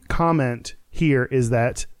the comment here is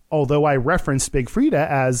that although I referenced Big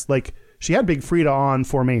Frida as like she had Big Frida on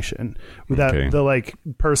Formation, with that the like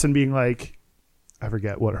person being like, I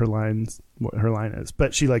forget what her line is,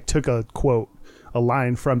 but she like took a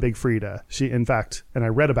line from Big Frida. She, in fact, and I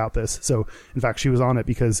read about this. So in fact, she was on it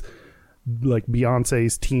because like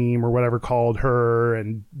Beyonce's team or whatever called her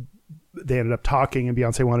and they ended up talking and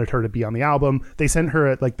Beyonce wanted her to be on the album. They sent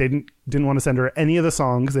her like, they didn't want to send her any of the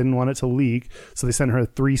songs. They didn't want it to leak. So they sent her a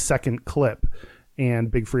 3-second clip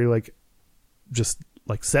and Big Frida like just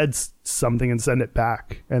like said something and sent it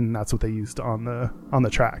back. And that's what they used on the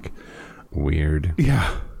track. Weird.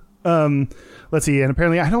 Yeah. Let's see. And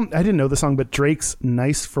apparently I didn't know the song, but Drake's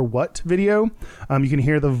Nice for What video. You can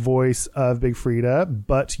hear the voice of Big Frida,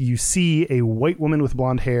 but you see a white woman with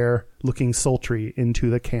blonde hair looking sultry into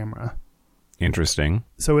the camera. Interesting.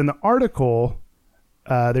 So in the article,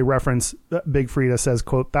 they reference Big Frida says,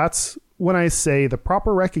 quote, "That's when I say the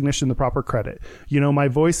proper recognition, the proper credit. You know, my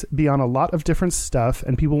voice be on a lot of different stuff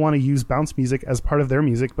and people want to use bounce music as part of their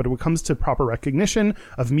music. But when it comes to proper recognition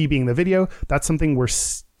of me being the video, that's something we're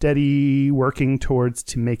steady working towards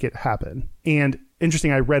to make it happen." And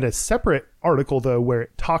interesting, I read a separate article though, where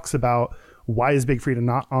it talks about why is Big Frida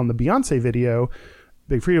not on the Beyonce video.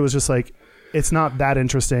 Big Frida was just like, it's not that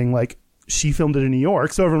interesting. Like she filmed it in New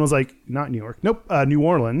York, so everyone was like, not New York, nope, New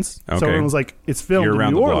Orleans. Okay. So everyone was like, it's filmed You're in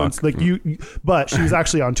around New the Orleans. block. Like but she was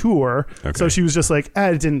actually on tour, Okay. so she was just like,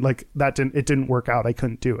 it didn't work out. I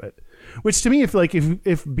couldn't do it. Which to me, if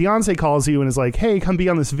Beyonce calls you and is like, hey, come be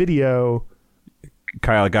on this video,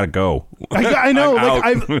 Kyle, I gotta go. I know,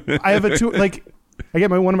 I'm like out. I have a tour, like I get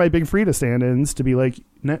one of my Big Frida stand-ins to be like,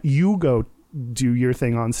 no, you go do your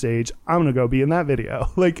thing on stage. I'm gonna go be in that video.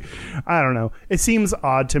 Like, I don't know. It seems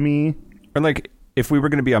odd to me. Or like, if we were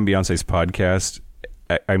going to be on Beyonce's podcast,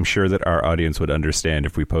 I'm sure that our audience would understand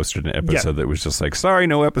if we posted an episode that was just like, sorry,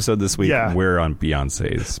 no episode this week. Yeah. We're on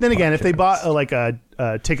Beyonce's. Then again, if they podcast. bought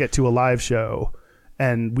a ticket to a live show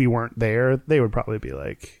and we weren't there, they would probably be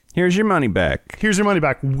like, here's your money back. here's your money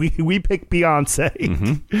back. We picked Beyonce.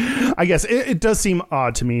 Mm-hmm. I guess it does seem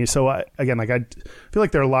odd to me. So I feel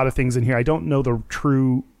like there are a lot of things in here. I don't know the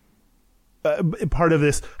true part of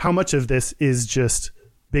this. How much of this is just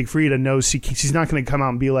Big Frida knows she's not going to come out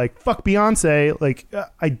and be like, fuck Beyonce. Like,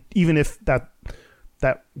 even if that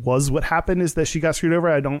was what happened, is that she got screwed over.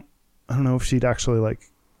 I don't know if she'd actually like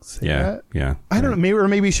say that. Yeah. I don't know.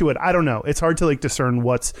 Maybe she would. I don't know. It's hard to like discern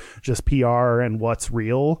what's just PR and what's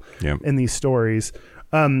real in these stories.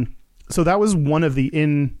 So that was one of the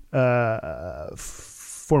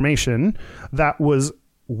formation. That was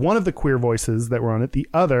one of the queer voices that were on it. The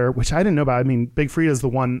other, which I didn't know about. I mean, Big Frida is the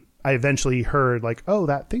one I eventually heard like, oh,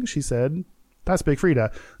 that thing she said, that's Big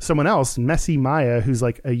Frida. Someone else, Messy Maya, who's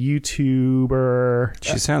like a YouTuber.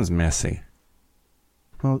 She sounds messy.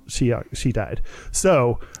 Well, she died.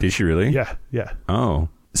 So Did she really? yeah. Oh.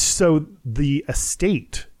 So the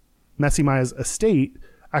estate, Messy Maya's estate,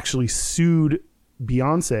 actually sued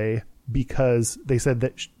Beyonce because they said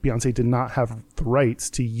that Beyonce did not have the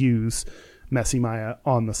rights to use Messy Maya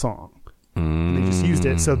on the song. They just used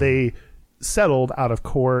it. So they settled out of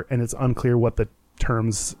court, and it's unclear what the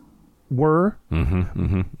terms were.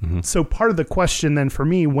 So part of the question then for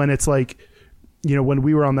me, when it's like, you know, when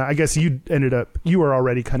we were on that, I guess you were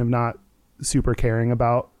already kind of not super caring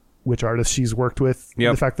about which artist she's worked with,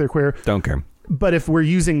 the fact they're queer. Don't care. But if we're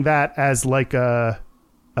using that as like a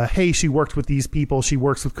hey, she worked with these people, she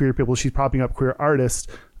works with queer people, she's propping up queer artists,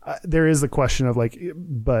 there is the question of like,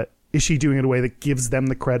 but is she doing it in a way that gives them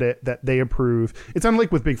the credit that they approve? It's unlike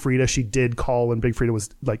with Big Frida. She did call, and Big Frida was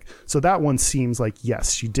like, so that one seems like,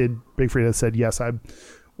 yes, she did. Big Frida said, yes, I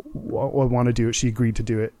want to do it. She agreed to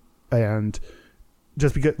do it. And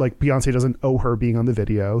just because like Beyonce doesn't owe her being on the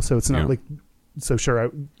video. So it's not like, so sure,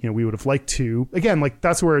 we would have liked to. Again, like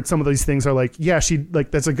that's where some of these things are like, yeah, she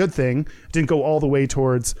like, that's a good thing. It didn't go all the way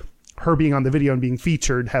towards her being on the video and being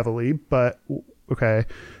featured heavily, but okay.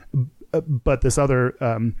 But this other,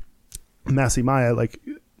 Messy Maya, like,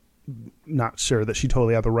 not sure that she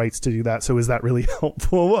totally had the rights to do that. So is that really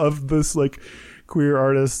helpful of this like queer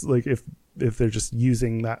artist? Like if they're just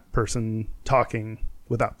using that person talking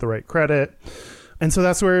without the right credit. And so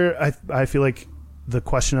that's where I feel like the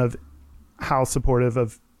question of how supportive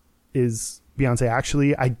of is Beyonce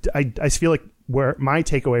actually, I feel like where my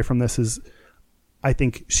takeaway from this is, I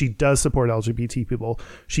think she does support LGBT people.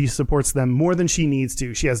 She supports them more than she needs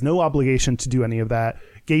to. She has no obligation to do any of that.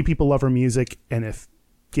 Gay people love her music, and if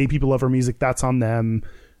gay people love her music, that's on them.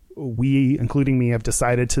 We, including me, have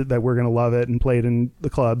decided that we're going to love it and play it in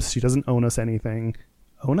the clubs. She doesn't own us anything.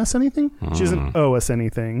 Own us anything? She doesn't owe us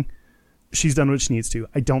anything. She's done what she needs to.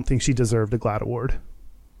 I don't think she deserved a GLAAD award.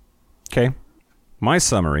 Okay. My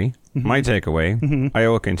summary, my takeaway, I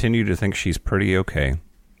will continue to think she's pretty okay.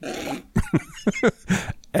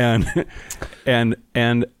 and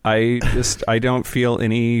I don't feel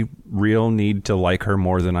any real need to like her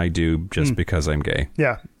more than I do just because I'm gay.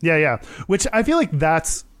 Yeah. Which I feel like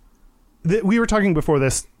we were talking before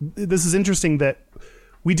this. This is interesting that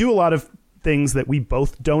we do a lot of things that we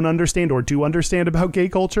both don't understand or do understand about gay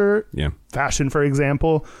culture. Yeah. Fashion, for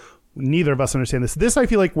example. Neither of us understand this. This I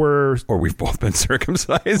feel like or we've both been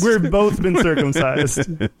circumcised. We've both been circumcised.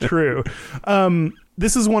 True.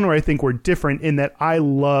 This is one where I think we're different in that I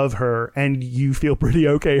love her and you feel pretty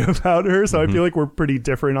okay about her. So I feel like we're pretty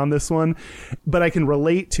different on this one, but I can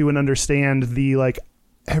relate to and understand the, like,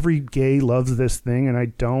 every gay loves this thing and I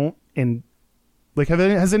don't. And like,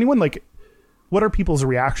 has anyone, like, what are people's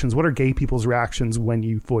reactions? What are gay people's reactions when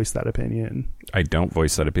you voice that opinion? I don't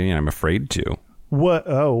voice that opinion. I'm afraid to. What?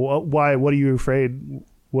 Oh, why? What are you afraid?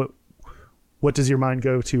 What does your mind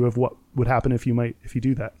go to of what would happen if you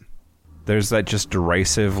do that? There's that just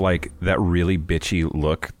derisive, like that really bitchy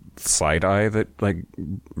look, side eye that like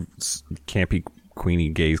campy queenie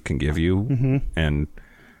gays can give you, and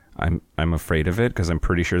I'm afraid of it because I'm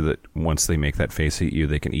pretty sure that once they make that face at you,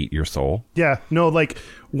 they can eat your soul. Yeah, no, like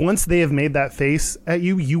once they have made that face at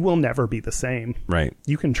you, you will never be the same. Right.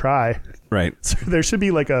 You can try. Right. So there should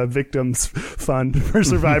be like a victims fund for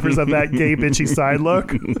survivors of that gay bitchy side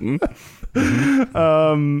look.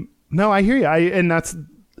 No, I hear you. And that's,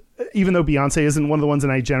 even though Beyonce isn't one of the ones,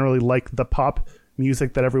 and I generally like the pop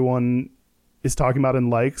music that everyone is talking about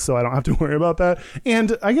and likes, so I don't have to worry about that.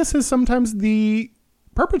 And I guess is sometimes the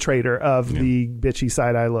perpetrator of the bitchy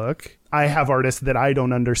side-eye look. I have artists that I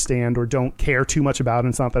don't understand or don't care too much about, and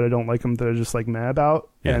it's not that I don't like them, that I just like meh about.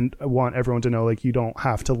 Yeah. And I want everyone to know, like, you don't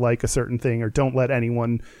have to like a certain thing, or don't let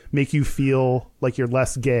anyone make you feel like you're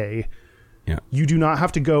less gay. Yeah. You do not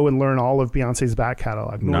have to go and learn all of Beyonce's back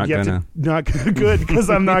catalog. Not Good, because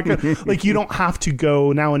I'm not gonna. Like, you don't have to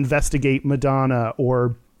go now investigate Madonna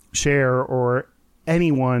or Cher or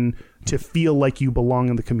anyone to feel like you belong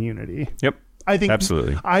in the community. Yep. I think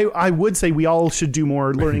absolutely. I would say we all should do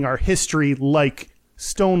more learning our history, like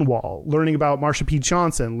Stonewall, learning about Marsha P.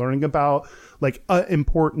 Johnson, learning about like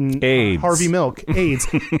important AIDS. Harvey Milk, AIDS.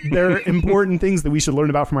 They're important things that we should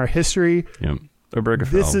learn about from our history. Yep.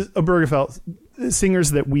 Obergefell. This is Obergefell.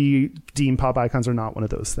 Singers that we deem pop icons are not one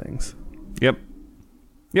of those things. Yep.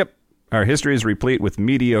 Our history is replete with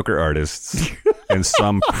mediocre artists and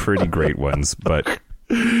some pretty great ones, but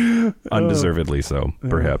undeservedly so,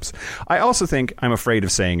 perhaps. I also think I'm afraid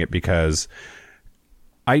of saying it because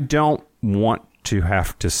I don't want to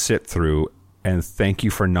have to sit through, and thank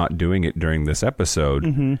you for not doing it during this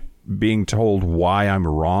episode, being told why I'm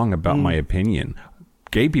wrong about my opinion.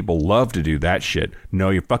 Gay people love to do that shit. No,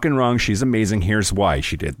 you're fucking wrong. She's amazing. Here's why.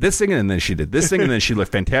 She did this thing, and then she did this thing, and then she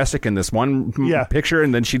looked fantastic in this one picture,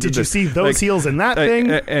 and then she did you see those heels in that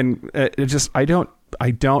thing? And it just, I don't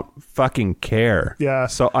fucking care. Yeah.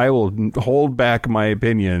 So I will hold back my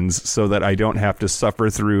opinions so that I don't have to suffer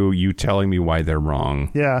through you telling me why they're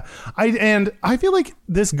wrong. Yeah. I feel like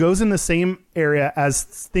this goes in the same area as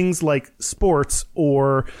things like sports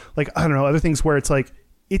or like, I don't know, other things where it's like,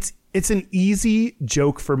 it's an easy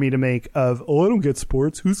joke for me to make of, oh, I don't get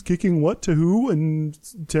sports. Who's kicking what to who? And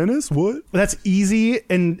tennis? What? That's easy.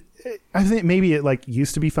 And I think maybe it like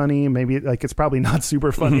used to be funny. Maybe like it's probably not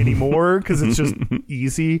super funny anymore because it's just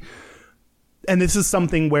easy. And this is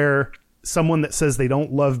something where someone that says they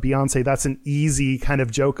don't love Beyonce, that's an easy kind of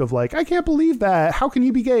joke of like, I can't believe that. How can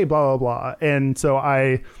you be gay? Blah, blah, blah. And so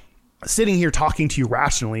I, sitting here talking to you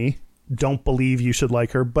rationally, don't believe you should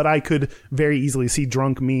like her, but I could very easily see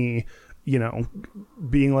drunk me, you know,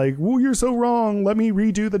 being like, well, you're so wrong. Let me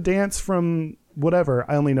redo the dance from whatever.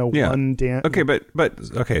 I only know one dance. Okay, but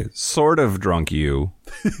okay, sort of drunk you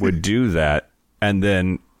would do that, and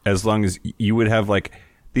then as long as you would have like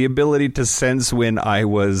the ability to sense when I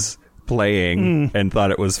was playing and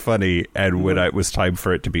thought it was funny and when it was time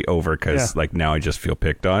for it to be over because like now I just feel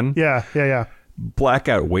picked on. Yeah.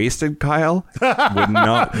 Blackout wasted Kyle would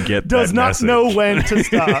not get does that not message. know when to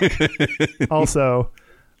stop. Also,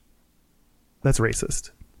 that's racist.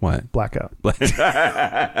 What? Blackout.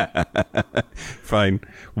 Fine.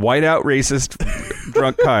 Whiteout racist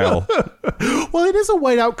drunk Kyle. Well, it is a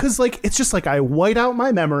whiteout because like it's just like I white out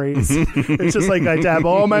my memories. It's just like I dab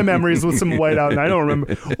all my memories with some whiteout and I don't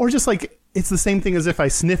remember. Or just like it's the same thing as if I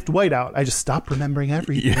sniffed whiteout. I just stopped remembering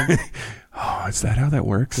everything. Yeah. Oh, is that how that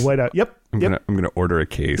works? Whiteout. Yep. I'm gonna order a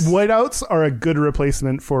case. Whiteouts are a good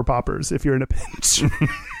replacement for poppers if you're in a pinch.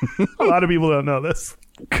 A lot of people don't know this.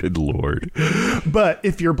 Good Lord. But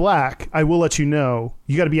if you're black, I will let you know,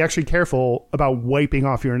 you got to be actually careful about wiping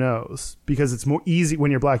off your nose because it's more easy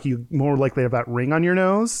when you're black. You more likely to have that ring on your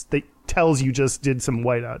nose that tells you just did some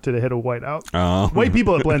whiteout, to hit a whiteout. Oh. White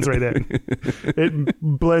people, it blends right in. It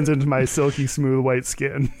blends into my silky smooth white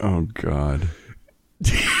skin. Oh, God.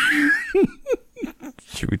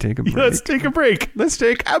 Should we take a break? Let's take a break. Let's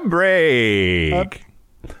take a break.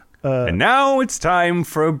 And now it's time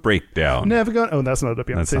for a breakdown. Never gonna. Oh, that's not a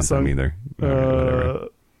Beyonce That's not song them either. Whatever.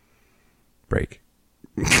 Break.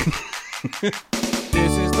 This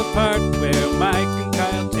is the part where Mike and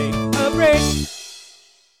Kyle take a break.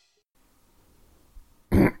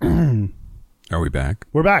 Are we back?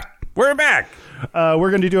 We're back. We're back.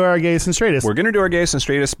 We're going to do our gayest and straightest. We're going to do our gayest and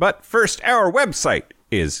straightest, but first, our website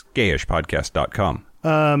is gayishpodcast.com.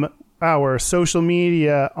 Our social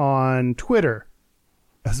media on Twitter.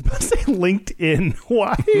 I was about to say LinkedIn.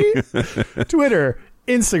 Why? Twitter,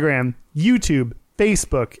 Instagram, YouTube,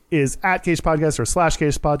 Facebook is at Gayish Podcast or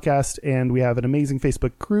 /Gayish Podcast. And we have an amazing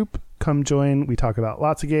Facebook group. Come join. We talk about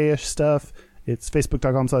lots of gayish stuff. It's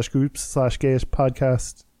facebook.com/groups/Gayish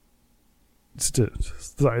Podcast.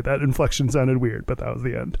 Sorry, that inflection sounded weird, but that was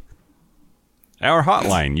the end. Our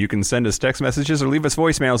hotline, you can send us text messages or leave us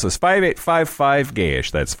voicemails as 5855-GAYISH.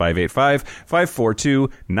 That's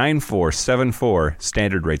 585-542-9474.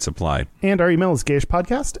 Standard rates apply. And our email is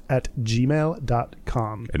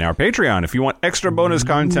gayishpodcast@gmail.com. And our Patreon, if you want extra bonus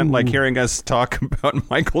content like hearing us talk about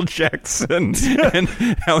Michael Jackson and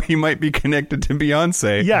how he might be connected to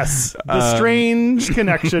Beyonce. Yes, the strange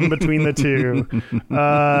connection between the two.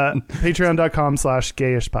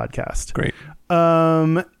 Patreon.com/gayishpodcast. Great.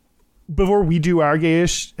 Before we do our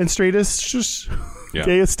gayish and straightest,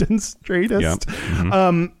 gayest and straightest,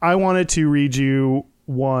 I wanted to read you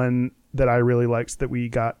one that I really liked that we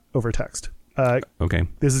got over text. Okay.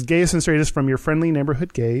 This is gayest and straightest from your friendly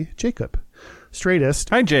neighborhood gay, Jacob. Straightest.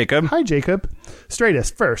 Hi, Jacob. Hi, Jacob.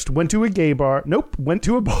 Straightest. First, went to a gay bar. Nope, went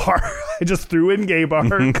to a bar. I just threw in gay bar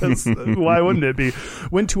because why wouldn't it be?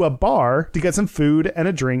 Went to a bar to get some food and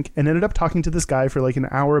a drink and ended up talking to this guy for like an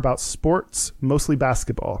hour about sports, mostly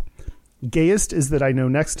basketball. Gayest is that I know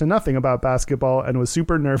next to nothing about basketball and was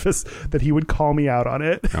super nervous that he would call me out on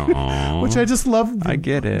it. Which I just love. I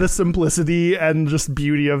get it. The simplicity and just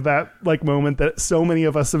beauty of that like moment that so many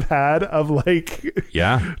of us have had of like,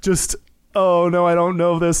 just, oh no, I don't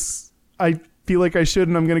know this. I feel like I should,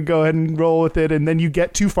 and I'm going to go ahead and roll with it. And then you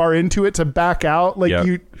get too far into it to back out.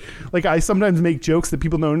 Like I sometimes make jokes that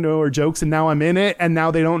people don't know are jokes, and now I'm in it, and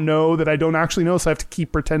now they don't know that I don't actually know. So I have to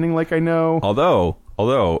keep pretending like I know.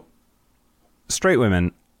 Although straight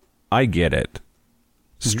women, I get it.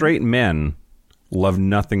 Straight men love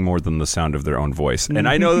nothing more than the sound of their own voice. And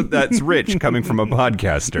I know that that's rich coming from a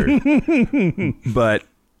podcaster. But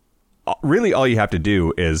really all you have to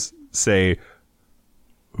do is say,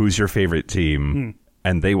 who's your favorite team?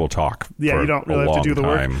 And they will talk. Yeah, you don't really have to do the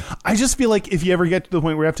work. I just feel like if you ever get to the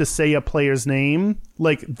point where you have to say a player's name,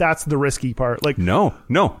 like that's the risky part. Like No.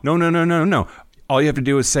 All you have to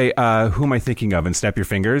do is say, who am I thinking of? And snap your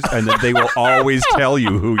fingers. And then they will always tell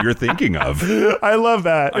you who you're thinking of. I love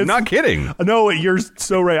that. I'm not kidding. No, you're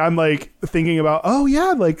so right. I'm like thinking about, oh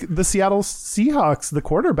yeah, like the Seattle Seahawks, the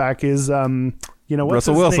quarterback is, what's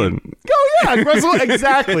Russell his Wilson. name? Oh yeah, Russell.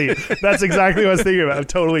 Exactly. That's exactly what I was thinking about. I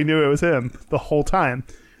totally knew it was him the whole time.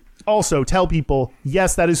 Also, tell people,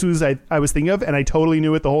 yes, that is who I was thinking of, and I totally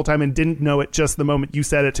knew it the whole time and didn't know it just the moment you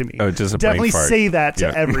said it to me. Oh, just a definitely brain fart. say that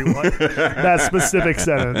to everyone. That specific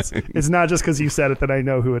sentence. It's not just because you said it that I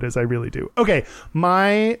know who it is. I really do. Okay,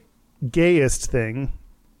 my gayest thing,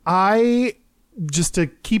 just to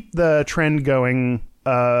keep the trend going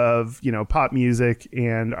of pop music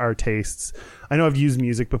and our tastes. I know I've used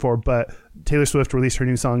music before, but Taylor Swift released her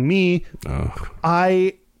new song "Me."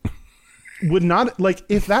 I would not, like,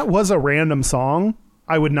 if that was a random song,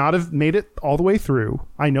 I would not have made it all the way through.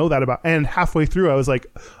 I know that and halfway through I was like,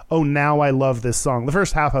 oh, now I love this song. The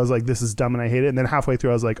first half I was like, this is dumb and I hate it, and then halfway through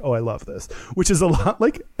I was like, oh, I love this, which is a lot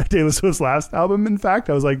like Taylor Swift's last album. In fact,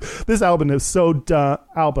 I was like, this album is so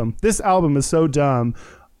dumb. This album is so dumb.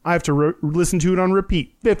 I have to listen to it on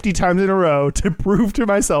repeat 50 times in a row to prove to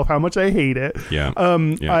myself how much I hate it. Yeah.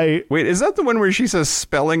 Wait, is that the one where she says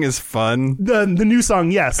spelling is fun? The new song,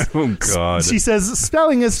 yes. Oh, God. She says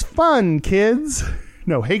spelling is fun, kids.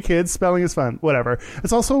 No, hey, kids, spelling is fun. Whatever.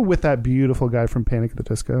 It's also with that beautiful guy from Panic at the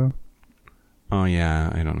Disco. Oh, yeah.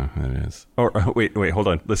 I don't know who that is. Or wait, hold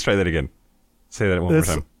on. Let's try that again. Say that one more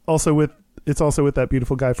time. It's also with that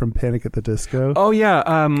beautiful guy from Panic at the Disco. Oh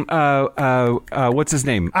yeah. What's his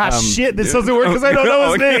name? Shit! This doesn't work because I don't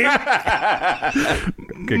know his name.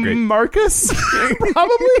 Okay, great. Marcus?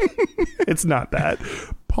 Probably. It's not that.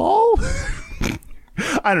 Paul?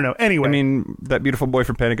 I don't know. Anyway, I mean, that beautiful boy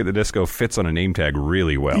from Panic at the Disco fits on a name tag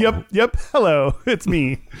really well. Yep. Hello, it's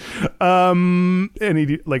me. And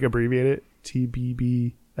he like abbreviate it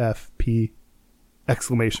TBBFP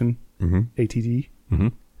exclamation ATD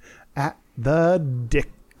at the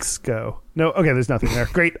Disco. No, okay, there's nothing there.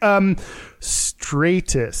 Great.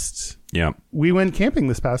 Straightest. Yeah. We went camping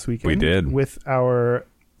this past weekend. We did. With our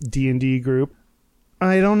D&D group.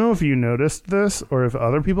 I don't know if you noticed this or if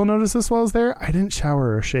other people noticed this while I was there. I didn't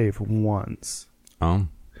shower or shave once. Oh.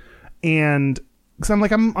 And because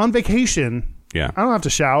I'm on vacation. Yeah. I don't have to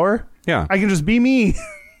shower. Yeah. I can just be me.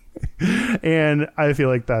 And I feel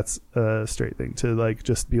like that's a straight thing to like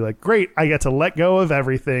just be like, great, I get to let go of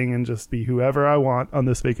everything and just be whoever I want on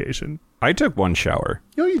this vacation. I took one shower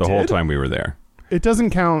the whole time we were there. It doesn't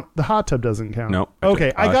count. The hot tub doesn't count. No.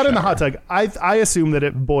 Okay, I got in the hot tub. I assume that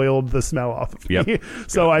it boiled the smell off of me.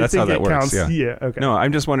 So I think it counts. Yeah. Okay. No,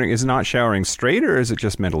 I'm just wondering, is not showering straight or is it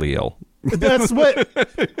just mentally ill? That's what.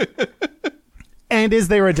 And is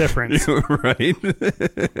there a difference? Right.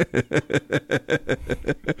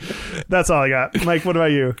 That's all I got. Mike, what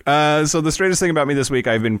about you? So the straightest thing about me this week,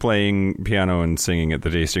 I've been playing piano and singing at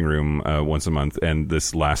the tasting room once a month, and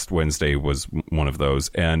this last Wednesday was one of those.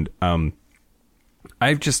 And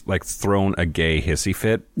I've just like thrown a gay hissy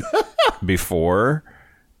fit before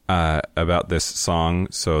about this song.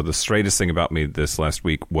 So the straightest thing about me this last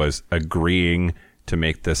week was agreeing to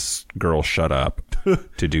make this girl shut up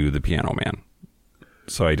to do the Piano Man.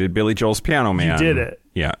 So I did Billy Joel's Piano Man. You did it.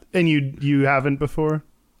 Yeah. And you haven't before?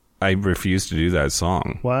 I refuse to do that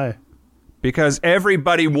song. Why? Because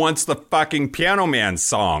everybody wants the fucking Piano Man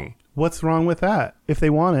song. What's wrong with that? If they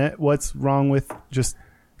want it, what's wrong with just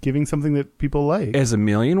giving something that people like? It has a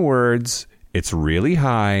million words. It's really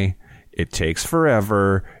high. It takes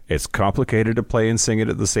forever. It's complicated to play and sing it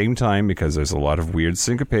at the same time because there's a lot of weird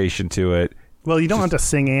syncopation to it. Well, you don't have to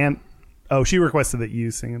sing and... Oh, she requested that you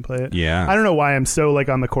sing and play it. Yeah. I don't know why I'm so like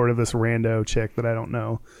on the court of this rando chick that I don't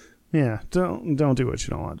know. Yeah, don't do what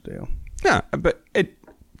you don't want to do. Yeah, but it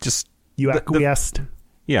just... You acquiesced.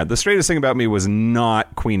 Yeah, the straightest thing about me was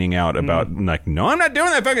not queening out about, like, no, I'm not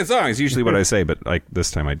doing that fucking song. It's usually what I say, but like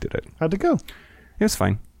this time I did it. How'd it go? It was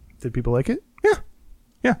fine. Did people like it?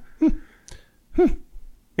 Yeah.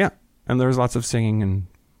 Yeah. And there was lots of singing and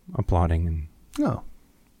applauding, and No.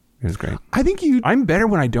 it was great. I think you... I'm better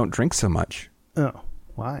when I don't drink so much. Oh,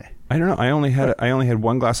 why? I don't know. I only had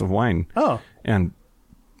one glass of wine. Oh. And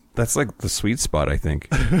that's like the sweet spot, I think.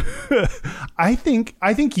 I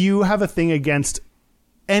think you have a thing against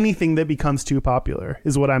anything that becomes too popular,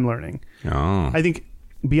 is what I'm learning. Oh. I think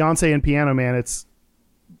Beyonce and Piano Man,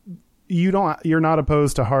 you're not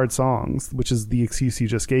opposed to hard songs, which is the excuse you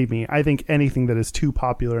just gave me. I think anything that is too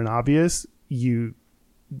popular and obvious, you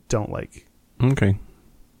don't like. Okay.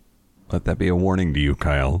 Let that be a warning to you,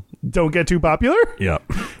 Kyle. Don't get too popular? Yeah.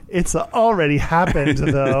 It's already happened,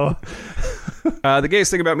 though. The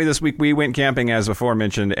gayest thing about me this week, we went camping as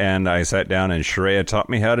aforementioned, and I sat down and Shreya taught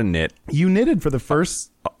me how to knit. You knitted for the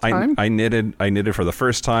first time? I knitted for the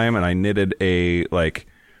first time, and I knitted a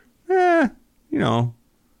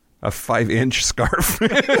a 5-inch scarf.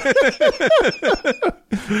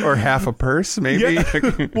 Or half a purse, maybe.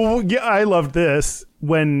 Yeah. Well, yeah, I loved this.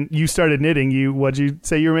 When you started knitting, what'd you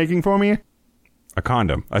say you were making for me? A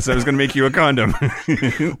condom. I said I was going to make you a condom.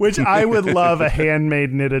 Which I would love a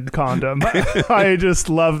handmade knitted condom. I just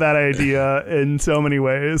love that idea in so many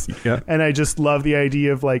ways. Yeah. And I just love the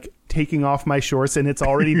idea of like taking off my shorts and it's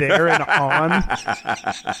already there and on.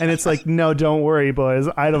 And it's like, no, don't worry, boys.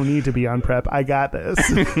 I don't need to be on prep. I got this.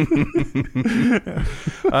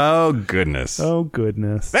 Oh, goodness. Oh,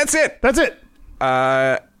 goodness. That's it. That's it.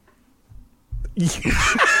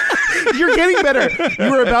 You're getting better. You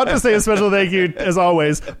were about to say a special thank you, as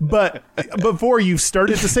always, but before you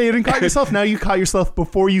started to say it and caught yourself, now you caught yourself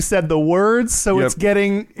before you said the words, so Yep. it's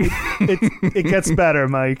getting... It gets better,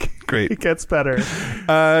 Mike. Great. It gets better.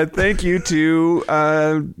 Thank you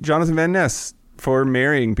to Jonathan Van Ness for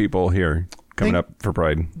marrying people here coming up for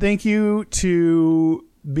Pride. Thank you to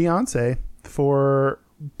Beyonce for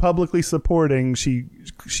publicly supporting. She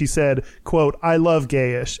said, quote, "I love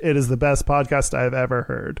Gayish. It is the best podcast I've ever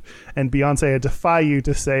heard." And Beyonce, I defy you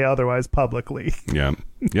to say otherwise publicly. Yeah.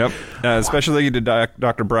 Yep. Special thank you to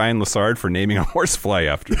Dr. Brian Lassard for naming a horsefly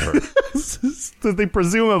after her. So they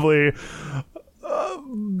presumably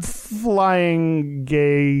flying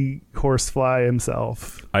gay horsefly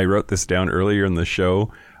himself. I wrote this down earlier in the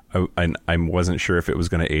show. I wasn't sure if it was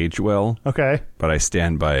going to age well. Okay. But I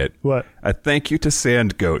stand by it. What? A thank you to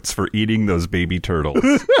sand goats for eating those baby turtles.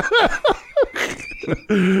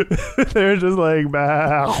 They're just like,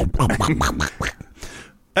 bah.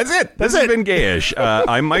 That's it. This has been Gayish.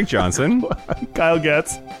 I'm Mike Johnson. Kyle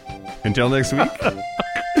Getz. Until next week.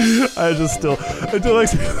 Until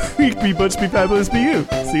next week, be butch, be fabulous, be you.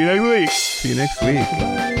 See you next week. See you next week.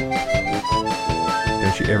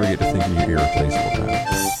 Don't you ever get to thinking you're irreplaceable, Kyle.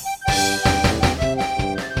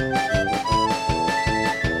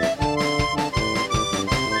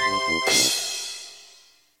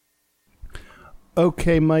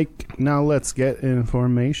 Okay, Mike, now let's get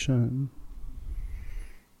information.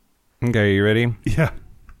 Okay, you ready? Yeah.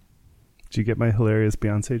 Did you get my hilarious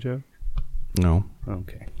Beyonce joke? No.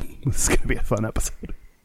 Okay. This is going to be a fun episode.